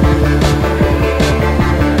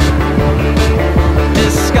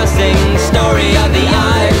 Discussing story of the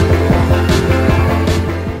eye.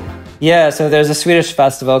 Yeah, so there's a Swedish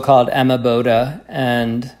festival called Emma Boda,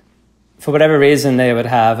 and for whatever reason they would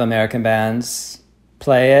have American bands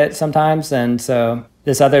play it sometimes. And so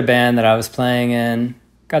this other band that I was playing in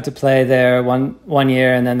got to play there one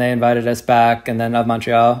year, and then they invited us back, and then Of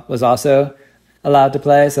Montreal was also allowed to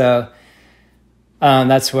play. So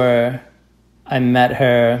that's where I met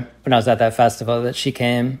her when I was at that festival, that she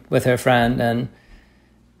came with her friend, and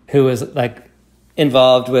who was like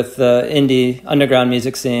involved with the indie underground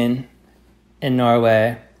music scene in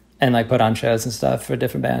Norway and like put on shows and stuff for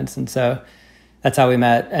different bands. And so that's how we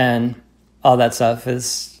met. And all that stuff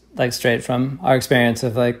is like straight from our experience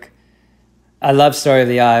of like, I loved Story of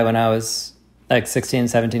the Eye when I was like 16,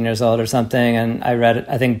 17 years old or something. And I read it,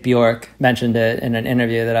 I think Bjork mentioned it in an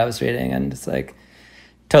interview that I was reading, and it's like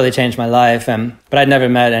totally changed my life. But I'd never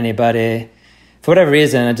met anybody. For whatever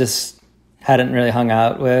reason, I just hadn't really hung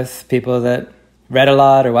out with people that read a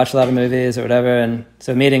lot or watched a lot of movies or whatever. And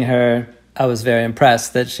so meeting her, I was very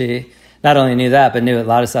impressed that she not only knew that, but knew a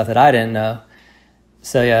lot of stuff that I didn't know.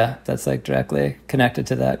 So yeah, that's like directly connected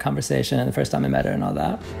to that conversation and the first time I met her and all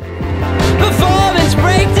that. Performance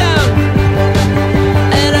breakdown,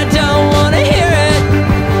 and I don't want to hear it.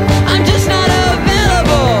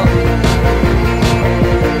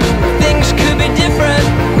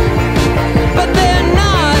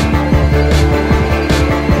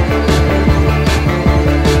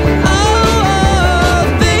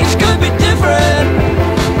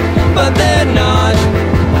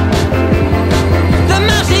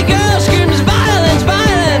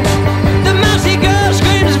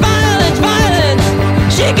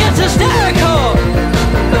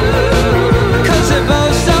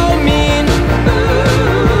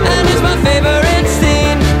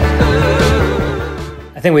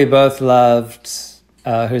 I think we both loved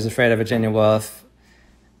Who's Afraid of Virginia Woolf.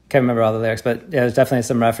 Can't remember all the lyrics, but yeah, there's definitely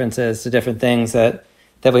some references to different things that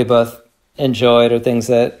we both enjoyed or things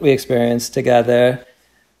that we experienced together.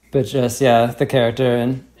 But just, yeah, the character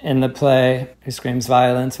in the play who screams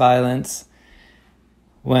violence, violence,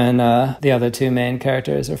 when the other two main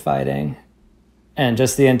characters are fighting. And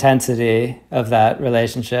just the intensity of that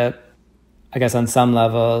relationship, I guess on some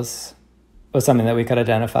levels, was something that we could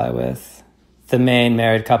identify with. The main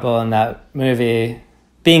married couple in that movie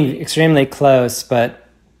being extremely close, but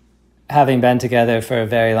having been together for a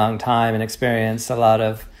very long time and experienced a lot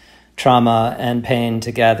of trauma and pain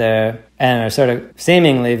together, and are sort of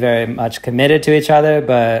seemingly very much committed to each other,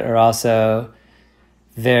 but are also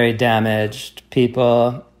very damaged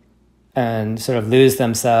people and sort of lose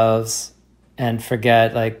themselves and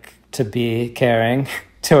forget like to be caring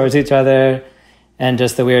towards each other, and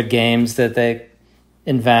just the weird games that they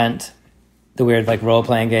invent, the weird like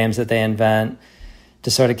role-playing games that they invent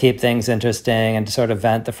to sort of keep things interesting and to sort of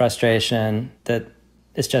vent the frustration that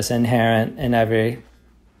is just inherent in every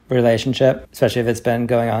relationship, especially if it's been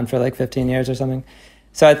going on for like 15 years or something.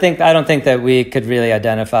 So I don't think that we could really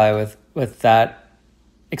identify with that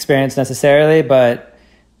experience necessarily, but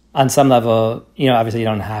on some level, you know, obviously you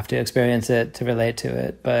don't have to experience it to relate to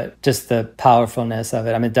it, but just the powerfulness of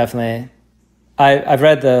it. I mean, definitely, I've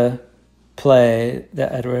read the play,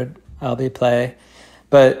 the Edward Albee play,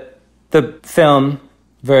 but the film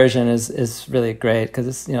version is really great because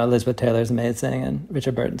it's, you know, Elizabeth Taylor's amazing and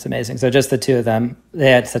Richard Burton's amazing. So just the two of them, they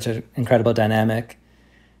had such an incredible dynamic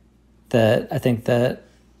that I think that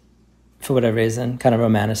for whatever reason kind of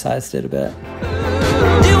romanticized it a bit.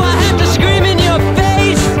 Do I have to scream in your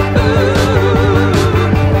face?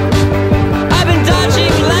 I've been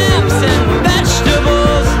dodging lamps and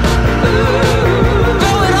vegetables,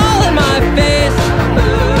 throw it all in my face.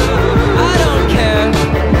 I don't care.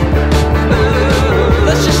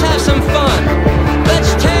 Let's just have some fun.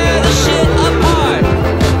 Let's tear the shit apart.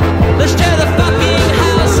 Let's tear the fucking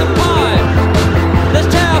house apart. Let's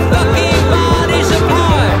tear our fucking bodies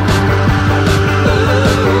apart.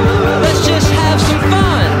 Let's just have some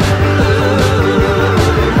fun.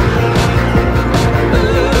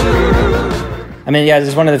 I mean, yeah, this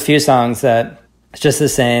is one of the few songs that it's just the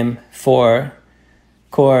same 4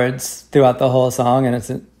 chords throughout the whole song, and it's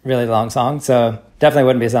a really long song, so definitely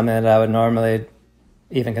wouldn't be something that I would normally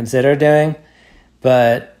even consider doing.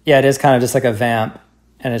 But yeah, it is kind of just like a vamp,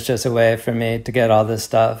 and it's just a way for me to get all this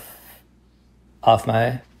stuff off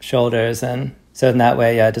my shoulders. And so in that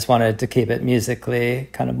way, yeah, I just wanted to keep it musically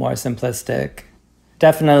kind of more simplistic.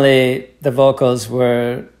 Definitely the vocals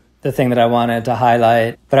were the thing that I wanted to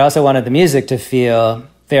highlight, but I also wanted the music to feel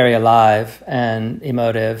very alive and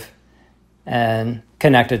emotive and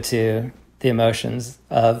connected to the emotions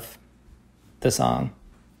of the song.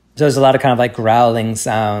 So there's a lot of kind of like growling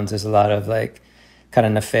sounds. There's a lot of like kind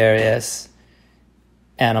of nefarious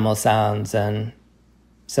animal sounds. And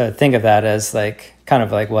so think of that as like kind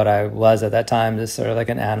of like what I was at that time, just sort of like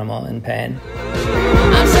an animal in pain.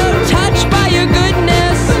 I'm so touched by your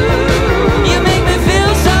goodness. You make me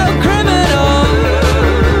feel so criminal.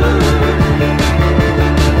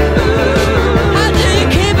 How do you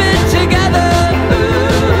keep it together?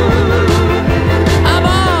 I'm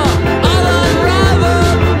all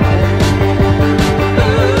unraveled.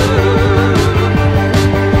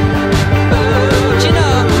 But you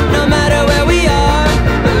know, no matter where we are,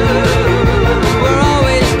 we're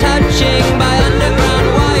always touching by underground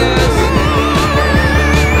wires.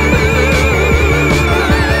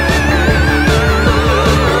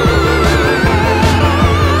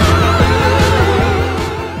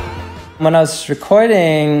 When I was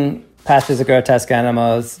recording Pastures of Grotesque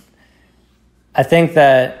Animals, I think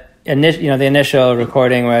that the initial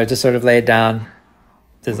recording where I just sort of laid down,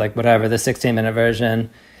 there's like whatever, the 16-minute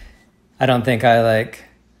version, I don't think I like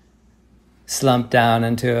slumped down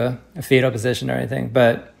into a fetal position or anything,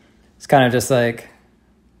 but it's kind of just like,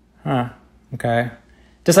 okay.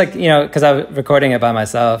 Just like, you know, because I was recording it by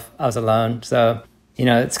myself, I was alone. So, you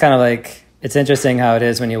know, it's kind of like, it's interesting how it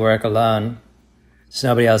is when you work alone. There's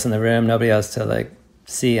nobody else in the room, nobody else to like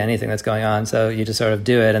see anything that's going on. So you just sort of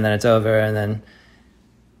do it and then it's over and then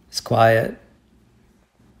it's quiet.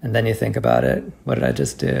 And then you think about it. What did I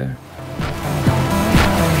just do?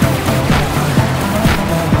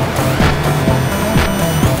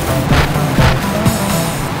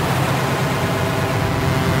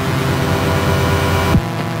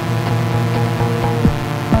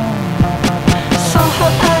 Saw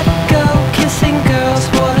her at go kissing girls.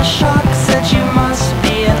 What a shock, said you must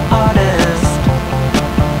be an artist.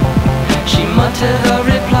 She muttered her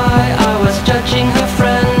reply. I was judging her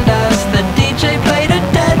friend as the DJ played a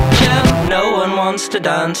to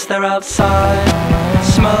dance, they're outside,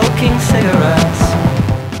 smoking cigarettes.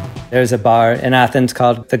 There's a bar in Athens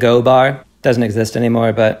called the Go Bar. Doesn't exist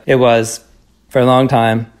anymore, but it was for a long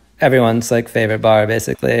time everyone's like favorite bar,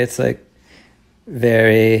 basically. It's like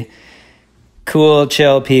very cool,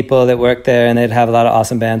 chill people that work there, and they'd have a lot of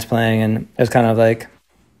awesome bands playing, and it was kind of like,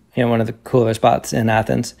 you know, one of the cooler spots in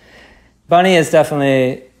Athens. Bunny is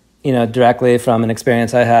definitely, you know, directly from an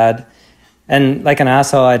experience I had. And like an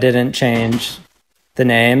asshole, I didn't change the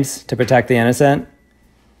names to protect the innocent.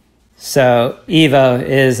 So Evo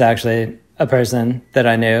is actually a person that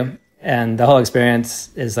I knew, and the whole experience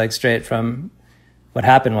is like straight from what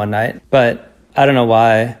happened one night. But I don't know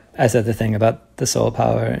why I said the thing about the soul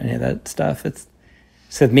power or any of that stuff. It's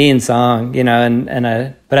a mean song, you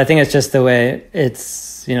know, but I think it's just the way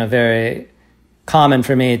it's, you know, very common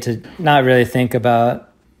for me to not really think about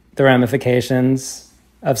the ramifications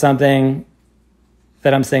of something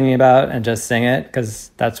that I'm singing about and just sing it because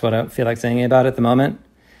that's what I feel like singing about at the moment.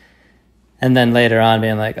 And then later on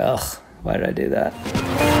being like, ugh, why did I do that?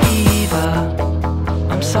 Eva,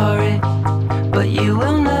 I'm sorry, but you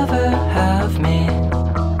will never have me.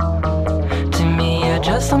 To me, you're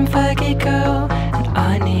just some faggy girl, and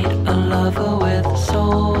I need a lover with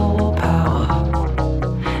soul power.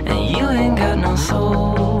 And you ain't got no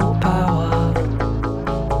soul power.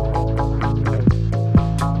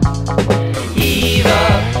 Eva,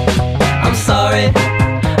 I'm sorry,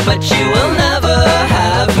 but you will never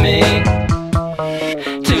have me.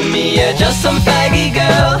 To me, you're just some faggy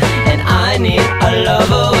girl, and I need a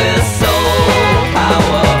lover with soul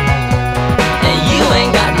power. And you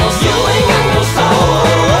ain't got no soul. You ain't got no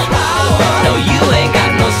soul power. No, you ain't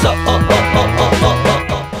got no soul.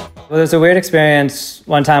 Well, there's a weird experience.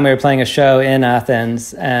 One time we were playing a show in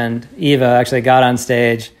Athens, and Eva actually got on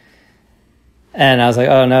stage, and I was like,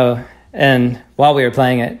 oh no. And while we were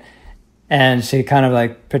playing it, and she kind of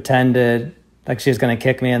like pretended like she was going to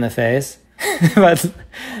kick me in the face. But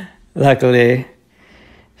luckily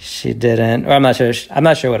she didn't, or I'm not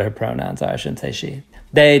sure what her pronouns are. I shouldn't say she.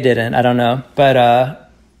 They didn't, I don't know. But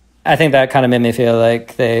I think that kind of made me feel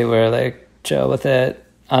like they were like chill with it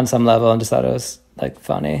on some level and just thought it was like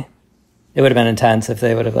funny. It would have been intense if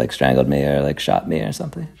they would have like strangled me or like shot me or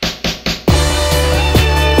something.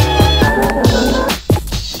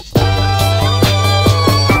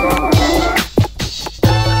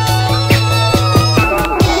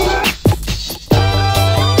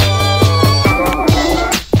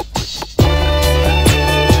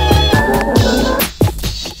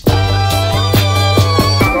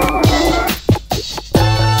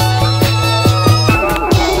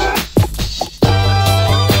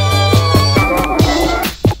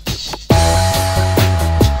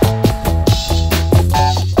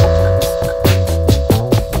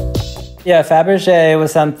 Yeah, Fabergé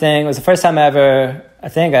was the first time I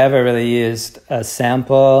ever really used a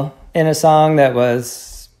sample in a song that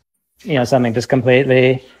was, you know, something just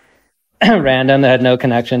completely random that had no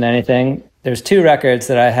connection to anything. There's 2 records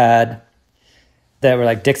that I had that were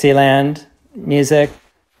like Dixieland music.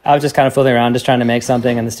 I was just kind of fooling around, just trying to make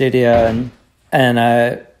something in the studio, and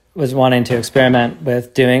I was wanting to experiment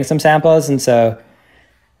with doing some samples, and so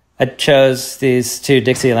I chose these 2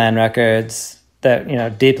 Dixieland records that, you know,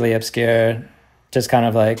 deeply obscure, just kind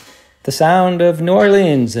of like the sound of New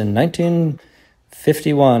Orleans in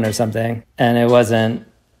 1951 or something. And it wasn't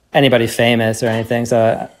anybody famous or anything,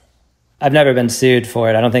 so I've never been sued for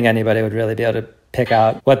it. I don't think anybody would really be able to pick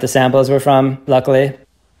out what the samples were from, luckily.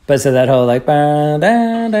 But so that whole like,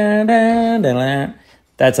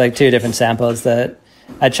 that's like 2 different samples that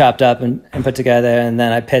I chopped up and put together, and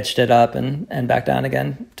then I pitched it up and back down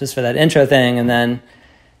again just for that intro thing. And then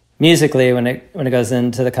musically, when it goes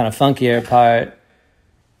into the kind of funkier part,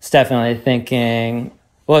 it's definitely thinking,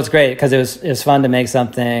 well, it's great because it was fun to make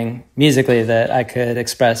something musically that I could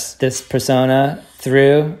express this persona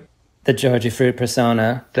through, the Georgie Fruit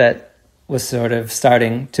persona that was sort of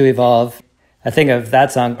starting to evolve. I think of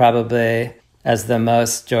that song probably as the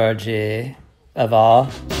most Georgie of all.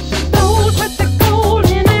 Those with the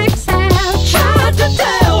golden eggs have tried to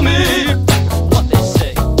tell me what they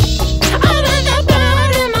say. I bet the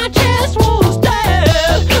blood in my chest was dead,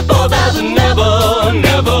 but that's never,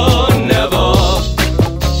 never, never.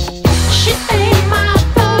 She ain't my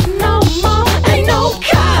thug no more, ain't no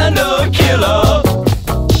kind of killer.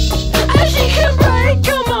 And she can break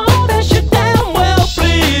your mold, and she damn well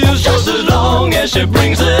please, just as long as she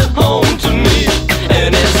brings it home to me,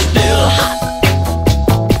 and it's still hot.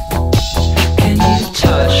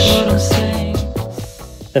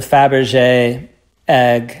 The Fabergé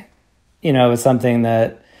egg, you know, was something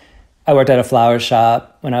that I worked at a flower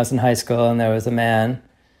shop when I was in high school, and there was a man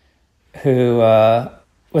who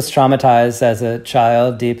was traumatized as a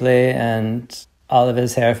child deeply, and all of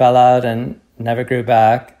his hair fell out and never grew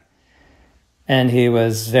back. And he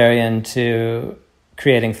was very into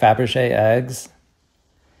creating Fabergé eggs.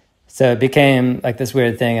 So it became like this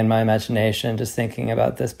weird thing in my imagination, just thinking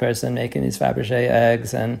about this person making these Fabergé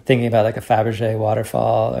eggs and thinking about like a Fabergé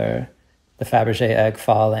waterfall or the Fabergé egg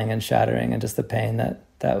falling and shattering and just the pain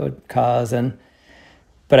that would cause.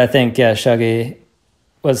 But I think, yeah, Shuggie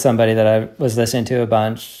was somebody that I was listening to a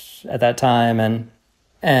bunch at that time.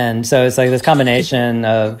 And so it's like this combination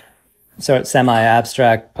of sort of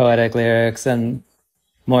semi-abstract poetic lyrics and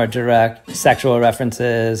more direct sexual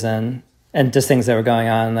references and just things that were going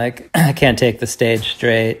on. Like, I can't take the stage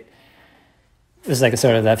straight. It was like a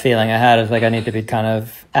sort of that feeling I had of like, I need to be kind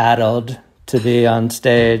of addled to be on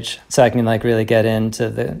stage so I can like really get into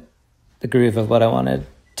the groove of what I wanted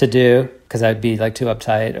to do, because I'd be like too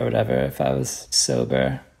uptight or whatever if I was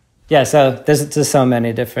sober. Yeah, so there's just so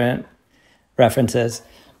many different references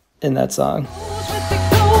in that song.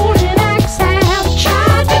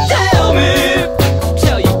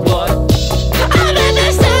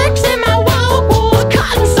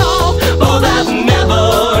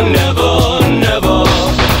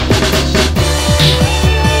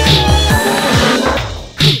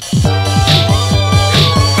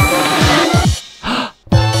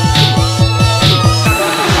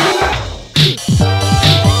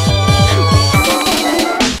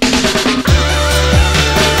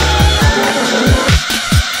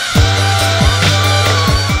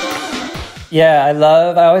 Yeah,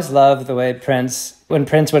 I always loved the way when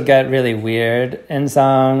Prince would get really weird in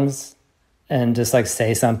songs and just like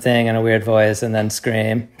say something in a weird voice and then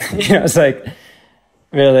scream. It's like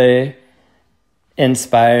really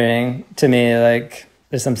inspiring to me. Like,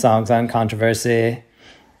 there's some songs on Controversy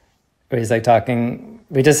where he's like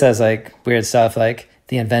he just says like weird stuff like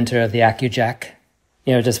the inventor of the AccuJack,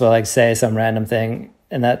 just will like say some random thing.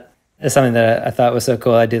 And that is something that I thought was so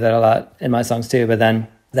cool. I do that a lot in my songs too, but then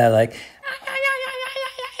that like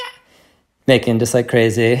making just like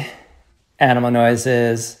crazy animal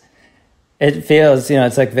noises. It feels,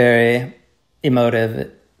 it's like very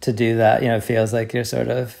emotive to do that. It feels like you're sort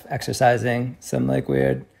of exercising some like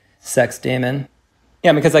weird sex demon.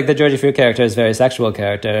 Yeah, because like the Georgie Fruit character is a very sexual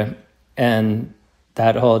character. And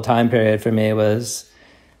that whole time period for me was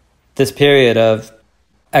this period of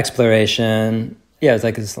exploration. Yeah, it was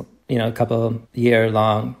like this, a couple year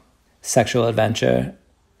long sexual adventure,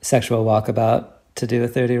 sexual walkabout, to do a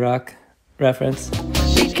 30 Rock reference.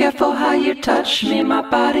 Be careful how you touch me, my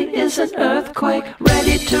body is an earthquake,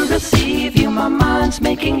 ready to receive you, my mind's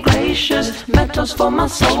making glaciers, metals for my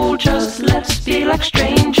soldiers, let's be like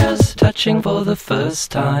strangers, touching for the first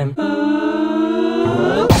time.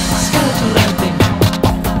 Ooh, skeletal landing,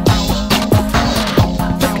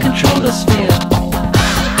 the controller sphere,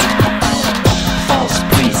 false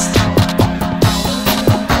priest,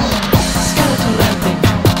 skeletal landing,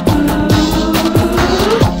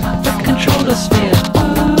 the controller sphere,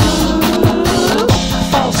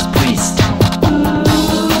 false priest.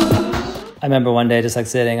 I remember one day just like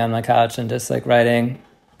sitting on my couch and just like writing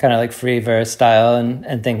kind of like free verse style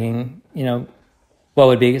and thinking, what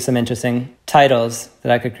would be some interesting titles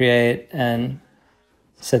that I could create. And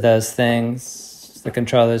so those things, the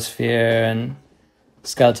controller sphere and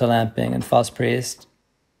skeletal lamping and false priest,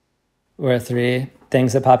 were 3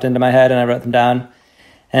 things that popped into my head, and I wrote them down.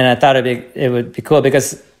 And I thought it would be cool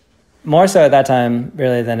because more so at that time,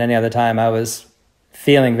 really than any other time, I was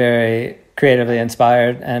feeling very creatively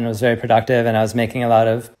inspired and was very productive, and I was making a lot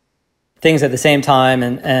of things at the same time.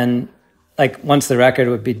 And like once the record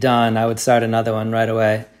would be done, I would start another one right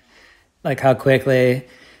away. Like how quickly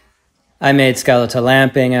I made skeletal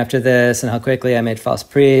lamping after this, and how quickly I made false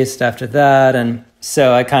priest after that. And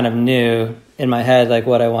so I kind of knew in my head like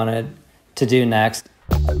what I wanted to do next.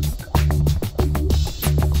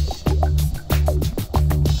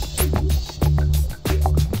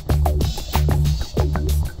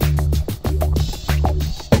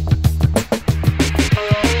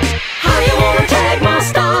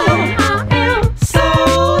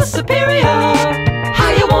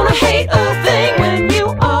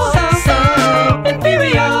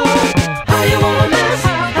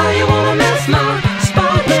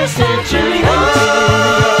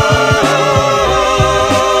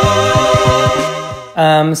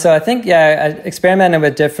 So I think, I experimented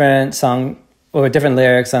with different different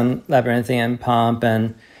lyrics on Labyrinthian Pomp,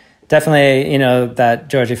 and definitely, that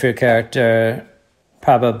Georgie Fruit character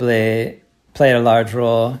probably played a large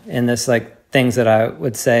role in this, like, things that I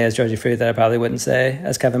would say as Georgie Fruit that I probably wouldn't say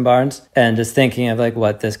as Kevin Barnes, and just thinking of, like,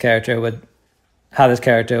 how this character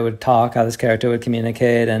would talk, how this character would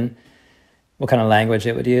communicate, and what kind of language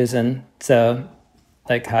it would use. And so,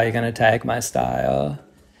 like, how are you going to tag my style?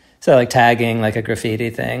 So, like, tagging, like, a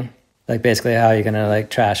graffiti thing. Like, basically, how are you going to,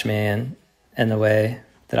 like, trash me and the way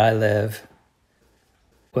that I live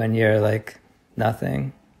when you're, like,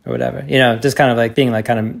 nothing or whatever. You know, just kind of, like, being, like,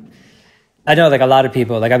 kind of... I know, like, a lot of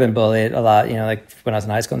people, like, I've been bullied a lot, you know, like, when I was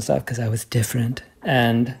in high school and stuff, because I was different.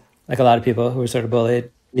 And, like, a lot of people who were sort of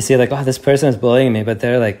bullied, you see, like, oh, this person is bullying me, but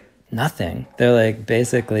they're, like, nothing. They're, like,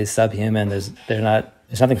 basically subhuman. There's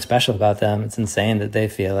nothing special about them. It's insane that they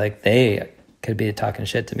feel like they could be talking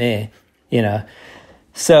shit to me, you know?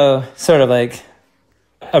 So, sort of, like,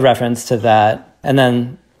 a reference to that. And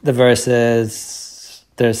then the verses,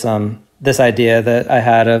 there's this idea that I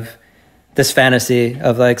had of this fantasy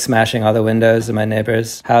of, like, smashing all the windows in my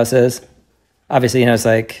neighbors' houses. Obviously, you know, it's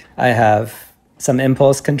like I have some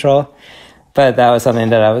impulse control, but that was something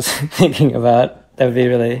that I was thinking about. That would be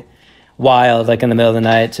really wild, like, in the middle of the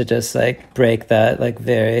night, to just, like, break that, like,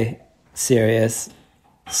 very serious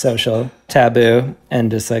social taboo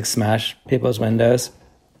and just, like, smash people's windows.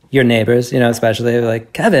 Your neighbors, you know, especially,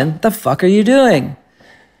 like, Kevin, the fuck are you doing?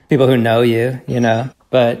 People who know you, you know.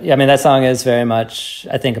 But, I mean, that song is very much,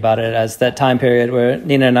 I think about it as that time period where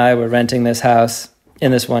Nina and I were renting this house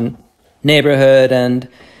in this one neighborhood, and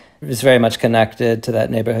it was very much connected to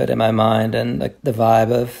that neighborhood in my mind, and, like, the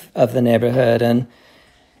vibe of the neighborhood. And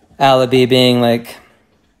Alibi being, like,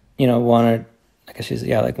 you know, I guess she's,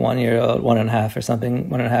 like, 1 year old, 1.5 or something,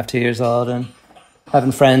 1.5, 2 years old, and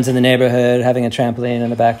having friends in the neighborhood, having a trampoline in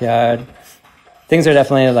the backyard. Things are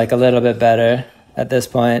definitely, like, a little bit better at this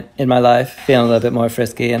point in my life, feeling a little bit more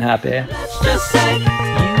frisky and happy. Let's just say you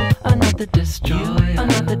another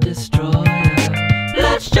destroyer.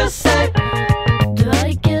 Let's just say Du är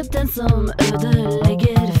inte den som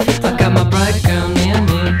ödelägger för I got my bright girl near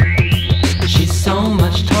me. She's so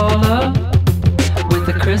much taller, with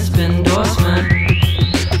a crisp endorsement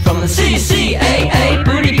from the CCAA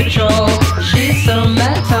Booty Patrol. She's so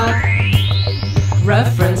metal,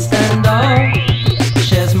 referenced and all.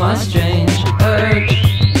 Shares my strange urge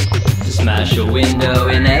to smash a window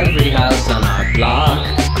in every house on our block.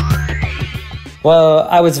 Well,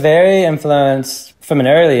 I was very influenced from an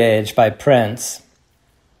early age by Prince.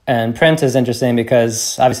 And Prince is interesting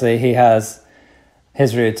because obviously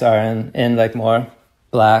his roots are in like more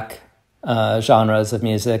black genres of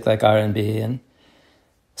music, like R&B and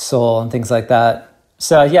soul and things like that.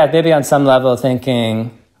 So yeah, maybe on some level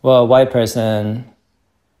thinking, well, a white person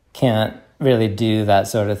can't really do that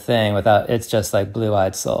sort of thing without, it's just like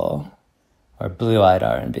blue-eyed soul or blue-eyed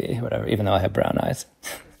R&B, whatever, even though I have brown eyes.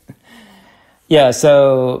 Yeah,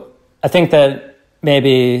 so I think that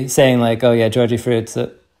maybe saying like, oh yeah, Georgie Fruit's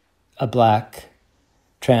a black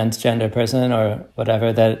transgender person or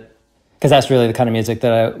whatever, that, because that's really the kind of music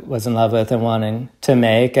that I was in love with and wanting to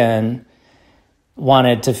make, and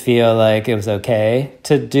wanted to feel like it was okay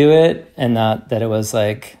to do it and not that it was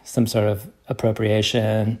like some sort of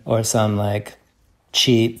appropriation or some like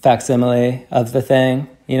cheap facsimile of the thing.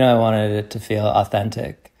 You know, I wanted it to feel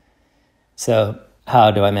authentic. So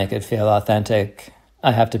how do I make it feel authentic?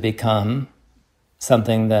 I have to become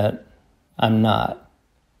something that I'm not,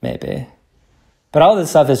 maybe. But all this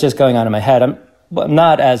stuff is just going on in my head. I'm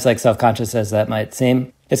not as like self-conscious as that might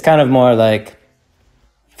seem. It's kind of more like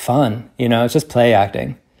fun, you know, it's just play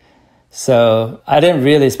acting. So I didn't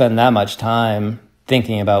really spend that much time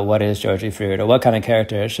thinking about what is Georgie Fruit or what kind of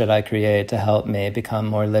character should I create to help me become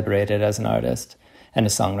more liberated as an artist and a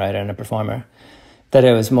songwriter and a performer. That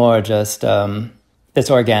it was more just this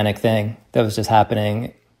organic thing that was just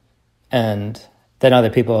happening, and then other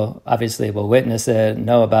people obviously will witness it,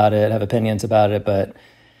 know about it, have opinions about it, but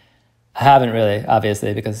I haven't really,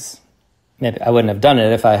 obviously, because maybe I wouldn't have done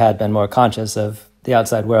it if I had been more conscious of the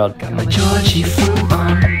outside world. Got my Georgie Fruit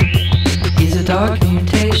on. He's a dark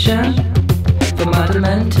mutation for my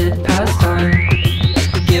demented pastime,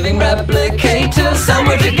 giving replicators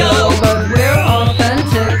somewhere to go, but we're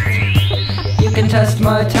authentic. You can test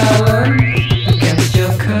my talent against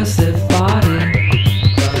your cursed body.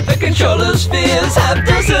 The controller's fears have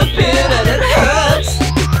disappeared and it hurts.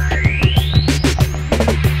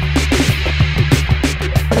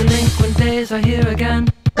 Delinquent days are here again.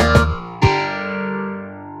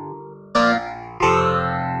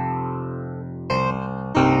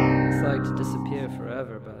 It's like to disappear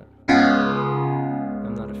forever, but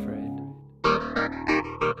I'm not afraid.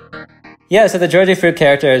 Yeah, so the Georgie Fruit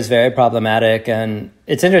character is very problematic, and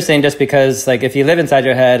it's interesting just because like if you live inside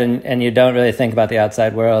your head and you don't really think about the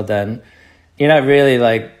outside world, then you're not really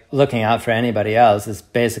like looking out for anybody else. It's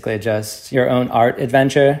basically just your own art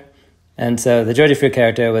adventure. And so the Georgie Fruit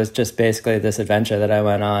character was just basically this adventure that I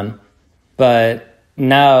went on. But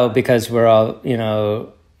now, because we're all,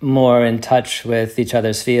 more in touch with each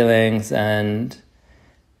other's feelings and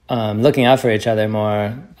looking out for each other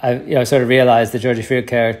more, I sort of realized the Georgie Fruit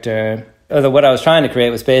character, or what I was trying to create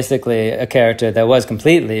was basically a character that was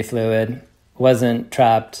completely fluid, wasn't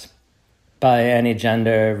trapped by any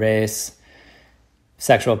gender, race,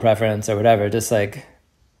 sexual preference, or whatever, just like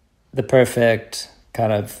the perfect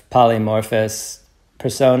kind of polymorphous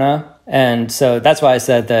persona. And so that's why I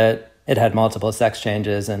said that it had multiple sex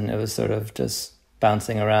changes, and it was sort of just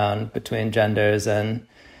bouncing around between genders, and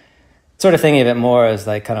sort of thinking of it more as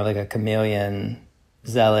like kind of like a chameleon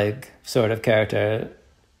Zelig sort of character,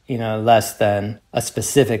 less than a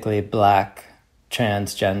specifically Black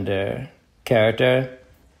transgender character.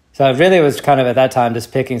 So I really was kind of at that time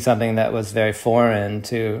just picking something that was very foreign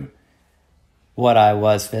to what I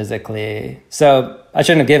was physically. So I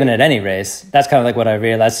shouldn't have given it any race. That's kind of like what I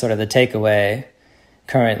realized, sort of the takeaway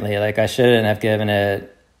currently. Like, I shouldn't have given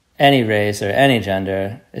it any race or any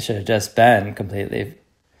gender. It should have just been completely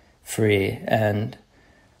free. And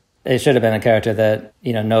it should have been a character that,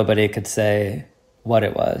 nobody could say what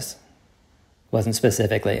it was. It wasn't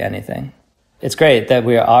specifically anything. It's great that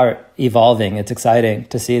we are evolving. It's exciting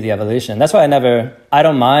to see the evolution. That's why I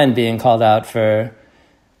don't mind being called out for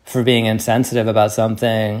being insensitive about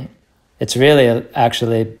something. It's really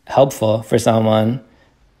actually helpful for someone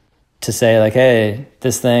to say like, hey,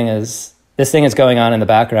 this thing is going on in the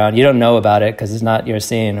background. You don't know about it because it's not your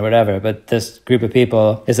scene or whatever, but this group of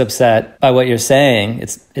people is upset by what you're saying.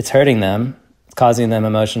 It's hurting them. It's causing them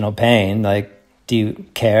emotional pain. Like, do you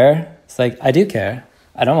care? It's like, I do care.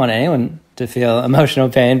 I don't want anyone to feel emotional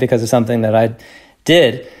pain because of something that I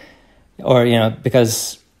did, or,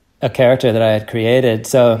 because a character that I had created.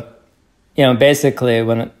 So, basically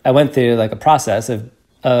when I went through like a process of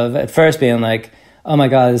at first being like, oh my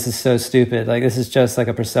God, this is so stupid. Like, this is just like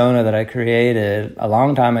a persona that I created a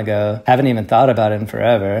long time ago. Haven't even thought about it in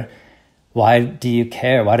forever. Why do you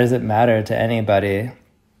care? Why does it matter to anybody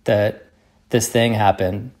that this thing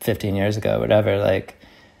happened 15 years ago, whatever? Like,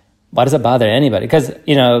 why does it bother anybody? Because,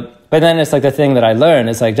 but then it's like the thing that I learned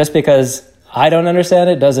is like, just because I don't understand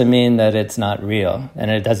it doesn't mean that it's not real. And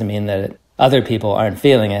it doesn't mean that other people aren't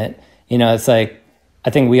feeling it. It's like,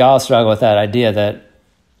 I think we all struggle with that idea that,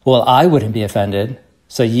 well, I wouldn't be offended,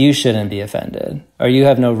 so you shouldn't be offended. Or you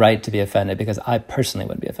have no right to be offended because I personally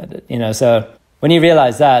wouldn't be offended. So when you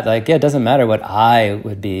realize that, like, yeah, it doesn't matter what I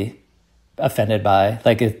would be offended by.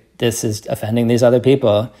 Like, if this is offending these other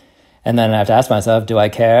people, and then I have to ask myself, do I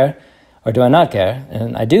care or do I not care?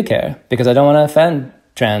 And I do care because I don't want to offend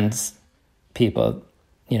trans people.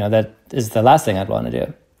 That is the last thing I'd want to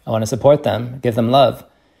do. I want to support them, give them love,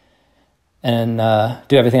 and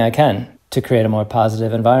do everything I can to create a more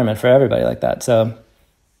positive environment for everybody like that. So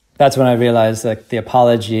that's when I realized like the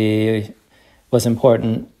apology was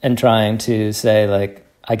important, and trying to say like,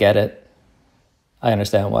 I get it. I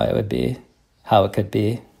understand why it would be, how it could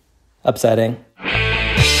be upsetting.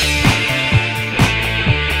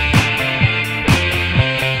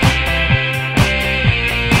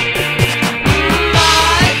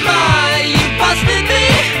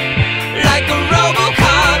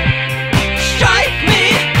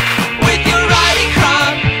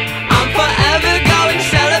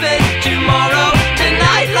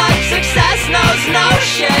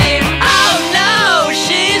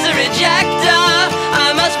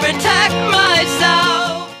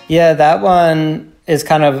 Yeah, that one is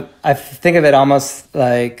kind of, I think of it almost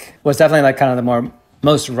like, was definitely like kind of the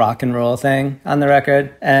most rock and roll thing on the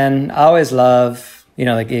record. And I always love,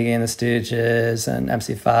 like Iggy and the Stooges and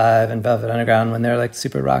MC5 and Velvet Underground when they're like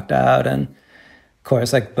super rocked out. And of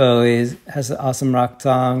course, like Bowie has awesome rock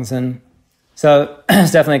songs. And so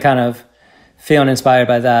it's definitely kind of feeling inspired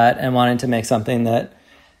by that and wanting to make something that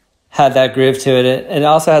had that groove to it. It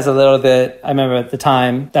also has a little bit, I remember at the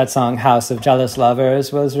time, that song House of Jealous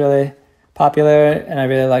Lovers was really popular, and I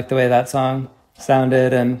really liked the way that song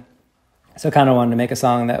sounded, and so kind of wanted to make a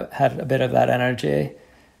song that had a bit of that energy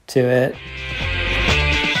to it.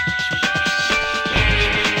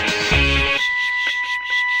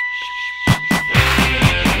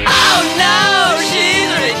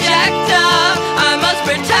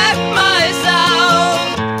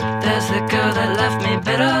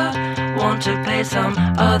 To pay some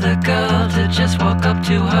other girl to just walk up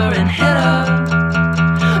to her and hit her,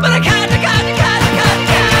 but I can't.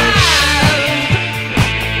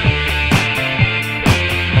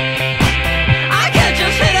 I can't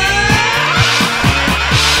just hit her.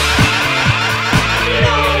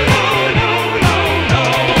 No.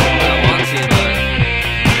 I want to, but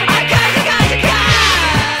I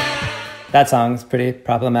can't. That song's pretty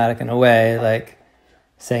problematic in a way, like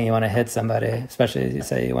saying you want to hit somebody, especially if you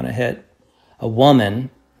say you want to hit a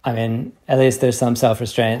woman. I mean, at least there's some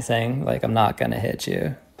self-restraint saying, like, I'm not going to hit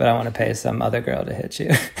you, but I want to pay some other girl to hit you.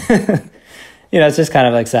 It's just kind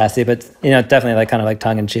of like sassy, but, definitely like kind of like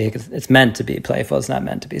tongue-in-cheek. It's meant to be playful. It's not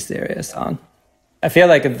meant to be serious song. I feel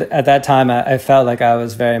like at that time, I felt like I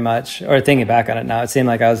was very much, or thinking back on it now, it seemed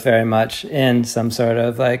like I was very much in some sort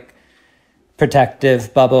of like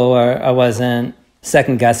protective bubble where I wasn't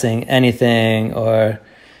second-guessing anything or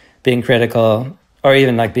being critical or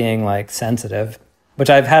even like being like sensitive. Which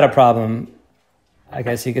I've had a problem, I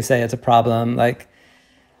guess you could say it's a problem, like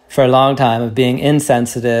for a long time of being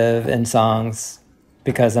insensitive in songs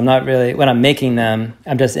because I'm not really, when I'm making them,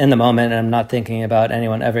 I'm just in the moment and I'm not thinking about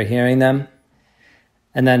anyone ever hearing them.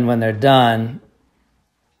 And then when they're done,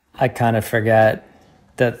 I kind of forget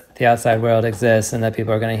that the outside world exists and that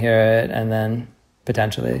people are going to hear it and then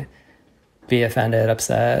potentially be offended,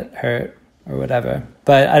 upset, hurt, or whatever.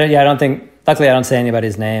 But I don't think, luckily I don't say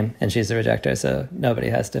anybody's name and she's the rejecter, so nobody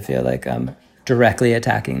has to feel like I'm directly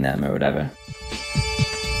attacking them or whatever.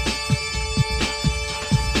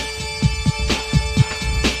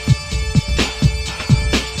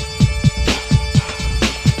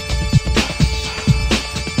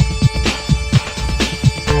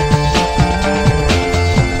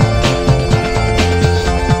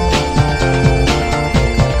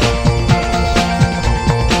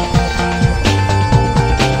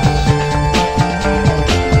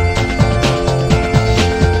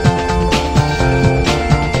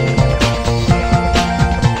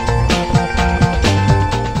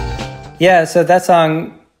 Yeah, so that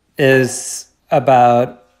song is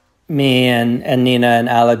about me and Nina and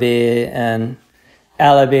Alibi. And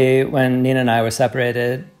Alibi, when Nina and I were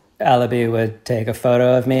separated, Alibi would take a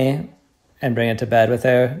photo of me and bring it to bed with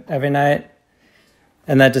her every night.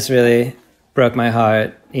 And that just really broke my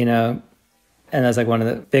heart, And that's like one of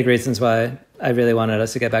the big reasons why I really wanted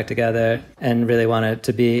us to get back together and really wanted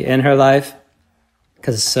to be in her life,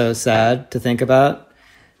 because it's so sad to think about.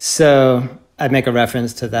 So I'd make a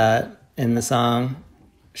reference to that in the song.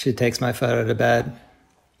 She takes my photo to bed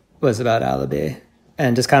was about Alibi.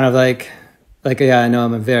 And just kind of like, I know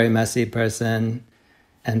I'm a very messy person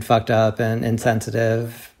and fucked up and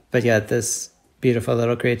insensitive, but yet this beautiful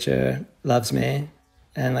little creature loves me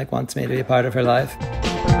and like wants me to be a part of her life.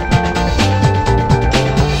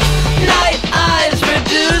 Night eyes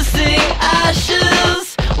reducing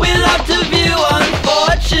ashes. We love to view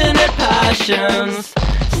unfortunate passions.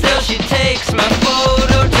 Still she takes my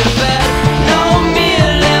photo to bed. No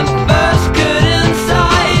mere limp burst could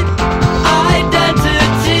incite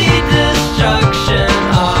identity destruction.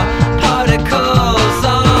 Our particles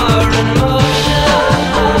are in motion.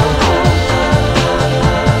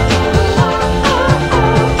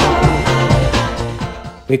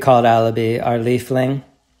 We called Alibi our leafling.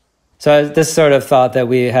 So this sort of thought that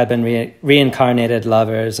we had been reincarnated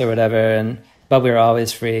lovers or whatever, but we were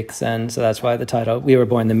always freaks, and so that's why the title, We Were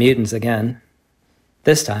Born the Mutants Again,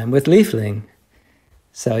 this time with leafling.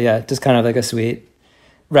 So yeah, just kind of like a sweet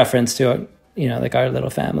reference to, like our little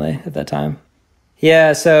family at that time.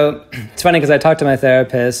 Yeah, so it's funny because I talked to my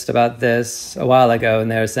therapist about this a while ago, and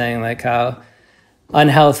they were saying like how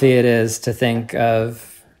unhealthy it is to think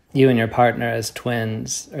of you and your partner as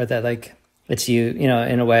twins, or that like it's you,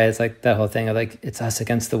 in a way it's like that whole thing of like it's us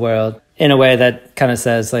against the world, in a way that kind of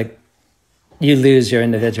says like you lose your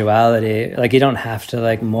individuality. Like you don't have to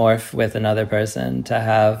like morph with another person to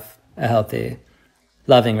have a healthy,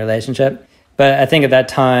 loving relationship. But I think at that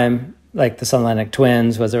time, like the Sunlight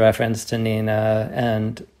Twins was a reference to Nina,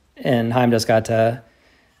 and in Heimdallsgata,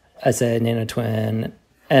 I say Nina twin,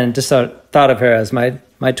 and just sort of thought of her as my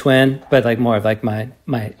twin, but like more of like my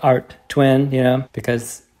art twin,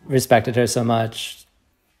 because respected her so much,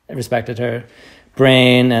 I respected her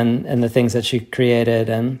brain and the things that she created,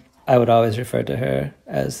 and I would always refer to her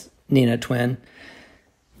as Nina twin.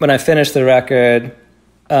 When I finished the record,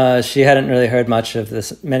 she hadn't really heard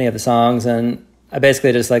many of the songs, and I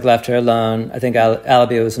basically just like left her alone. I think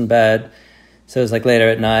Alibi was in bed, so it was like later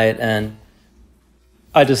at night, and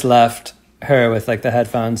I just left her with like the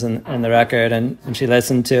headphones and the record, and she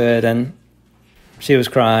listened to it, and she was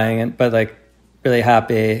crying, but like really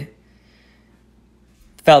happy.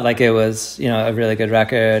 Felt like it was, a really good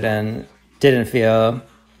record, and didn't feel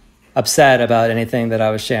upset about anything that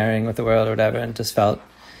I was sharing with the world or whatever, and just felt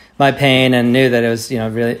my pain and knew that it was,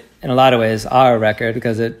 really, in a lot of ways, our record,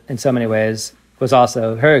 because it, in so many ways, was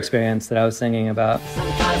also her experience that I was singing about.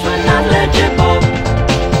 Sometimes we're not legible,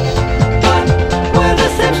 but we're the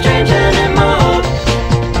same strange anymore.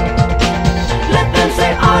 Let them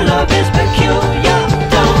say our love is peculiar,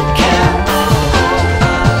 don't care.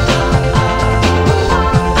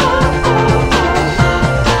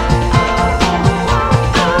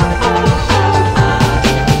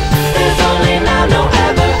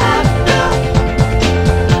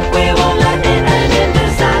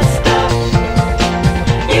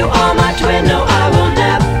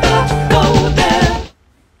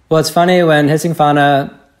 Well, it's funny, when Hissing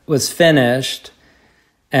Fauna was finished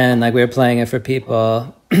and like we were playing it for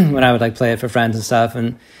people, when I would like play it for friends and stuff,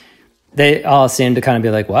 and they all seemed to kind of be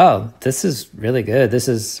like, wow, this is really good. This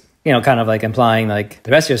is, you know, kind of like implying like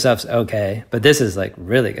the rest of your stuff's okay, but this is like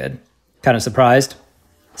really good. Kind of surprised.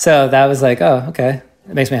 So that was like, oh, okay.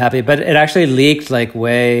 It makes me happy. But it actually leaked like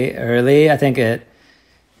way early. I think it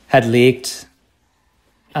had leaked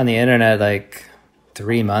on the internet like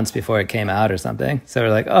 3 months before it came out or something. So we're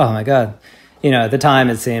like, oh my God. You know, at the time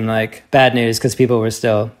it seemed like bad news because people were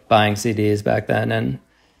still buying CDs back then. And,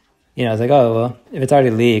 you know, I was like, oh, well, if it's already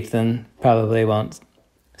leaked, then probably won't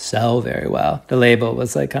sell very well. The label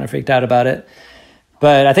was like kind of freaked out about it.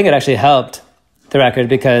 But I think it actually helped the record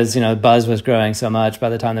because, you know, buzz was growing so much by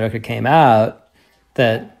the time the record came out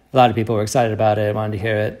that a lot of people were excited about it, wanted to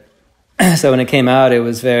hear it. So when it came out, it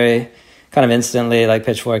was very kind of instantly, like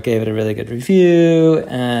Pitchfork gave it a really good review,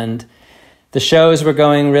 and the shows were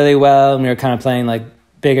going really well, and we were kind of playing like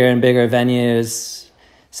bigger and bigger venues.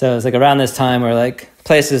 So it was like around this time where like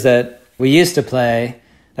places that we used to play,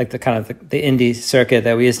 like the kind of the indie circuit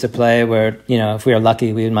that we used to play, where, you know, if we were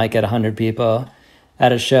lucky, we might get 100 people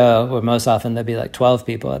at a show, where most often there'd be like 12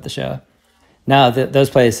 people at the show. Now those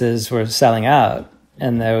places were selling out,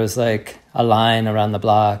 and there was like a line around the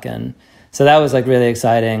block. And so that was like really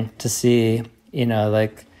exciting to see, you know,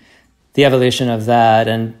 like the evolution of that.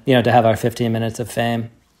 And, you know, to have our 15 minutes of fame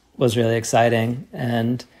was really exciting.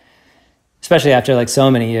 And especially after like so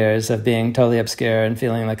many years of being totally obscure and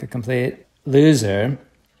feeling like a complete loser,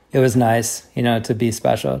 it was nice, you know, to be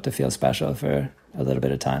special, to feel special for a little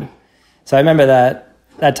bit of time. So I remember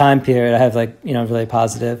that time period, I have like, you know, really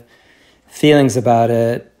positive feelings about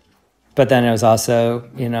it. But then it was also,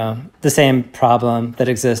 you know, the same problem that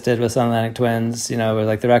existed with Sun Atlantic Twins, you know, where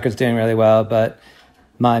like the record's doing really well, but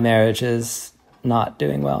my marriage is not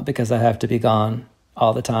doing well because I have to be gone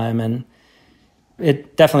all the time. And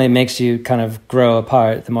it definitely makes you kind of grow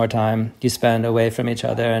apart the more time you spend away from each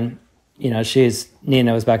other. And, you know,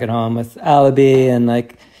 Nina was back at home with Alibi and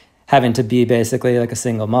like having to be basically like a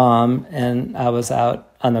single mom, and I was out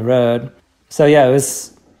on the road. So yeah, it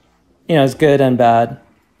was, you know, it's good and bad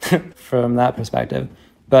from that perspective.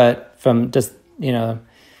 But from just, you know,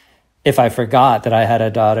 if I forgot that I had a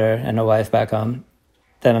daughter and a wife back home,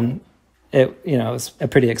 then it, you know, it was a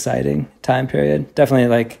pretty exciting time period. Definitely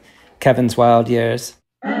like Kevin's wild years.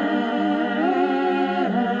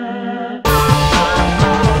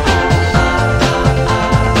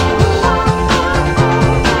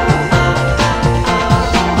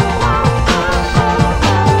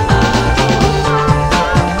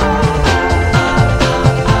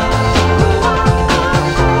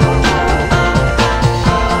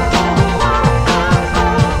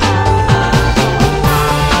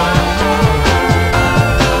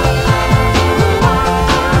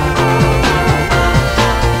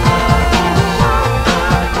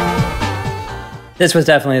 This was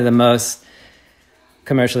definitely the most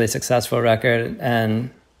commercially successful record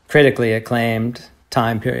and critically acclaimed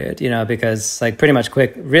time period, you know, because like pretty much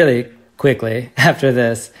really quickly after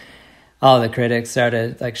this, all the critics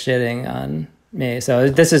started like shitting on me.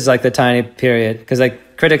 So this is like the tiny period, because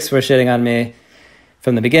like critics were shitting on me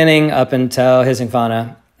from the beginning up until Hissing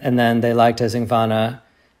Fauna, and then they liked Hissing Fauna,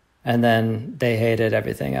 and then they hated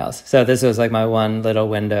everything else. So this was like my one little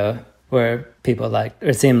window where people liked, or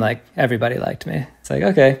it seemed like everybody liked me. It's like,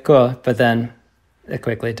 okay, cool. But then it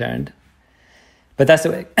quickly turned. But that's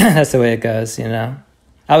the way, that's the way it goes, you know.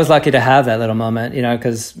 I was lucky to have that little moment, you know,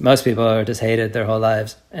 because most people are just hated their whole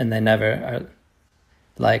lives and they never are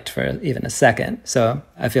liked for even a second. So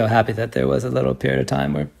I feel happy that there was a little period of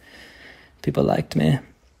time where people liked me.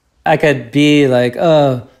 I could be like,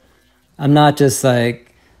 oh, I'm not just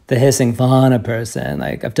like the Hissing Fauna person.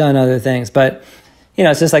 Like I've done other things, but you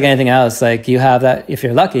know, it's just like anything else. Like you have that, if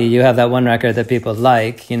you're lucky, you have that one record that people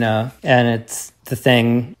like, you know, and it's the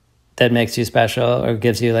thing that makes you special or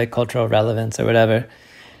gives you like cultural relevance or whatever.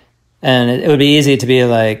 And it would be easy to be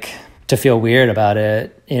like, to feel weird about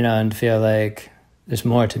it, you know, and feel like there's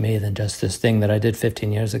more to me than just this thing that I did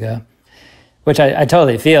 15 years ago, which I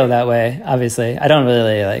totally feel that way. Obviously, I don't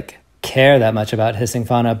really like care that much about Hissing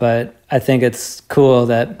Fauna, but I think it's cool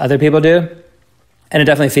that other people do. And it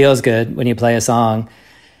definitely feels good when you play a song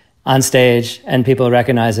on stage and people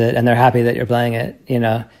recognize it and they're happy that you're playing it, you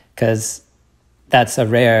know, because that's a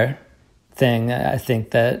rare thing. I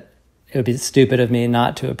think that it would be stupid of me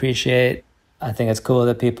not to appreciate. I think it's cool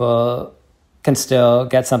that people can still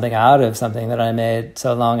get something out of something that I made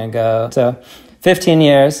so long ago. So 15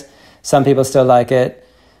 years, some people still like it,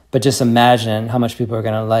 but just imagine how much people are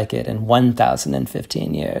going to like it in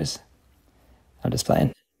 1,015 years. I'm just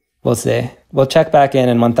playing. We'll see. We'll check back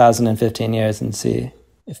in 1,015 years and see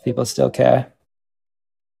if people still care.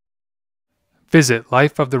 Visit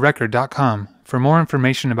lifeoftherecord.com for more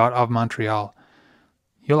information about Of Montreal.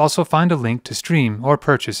 You'll also find a link to stream or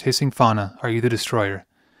purchase Hissing Fauna, Are You the Destroyer?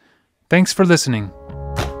 Thanks for listening.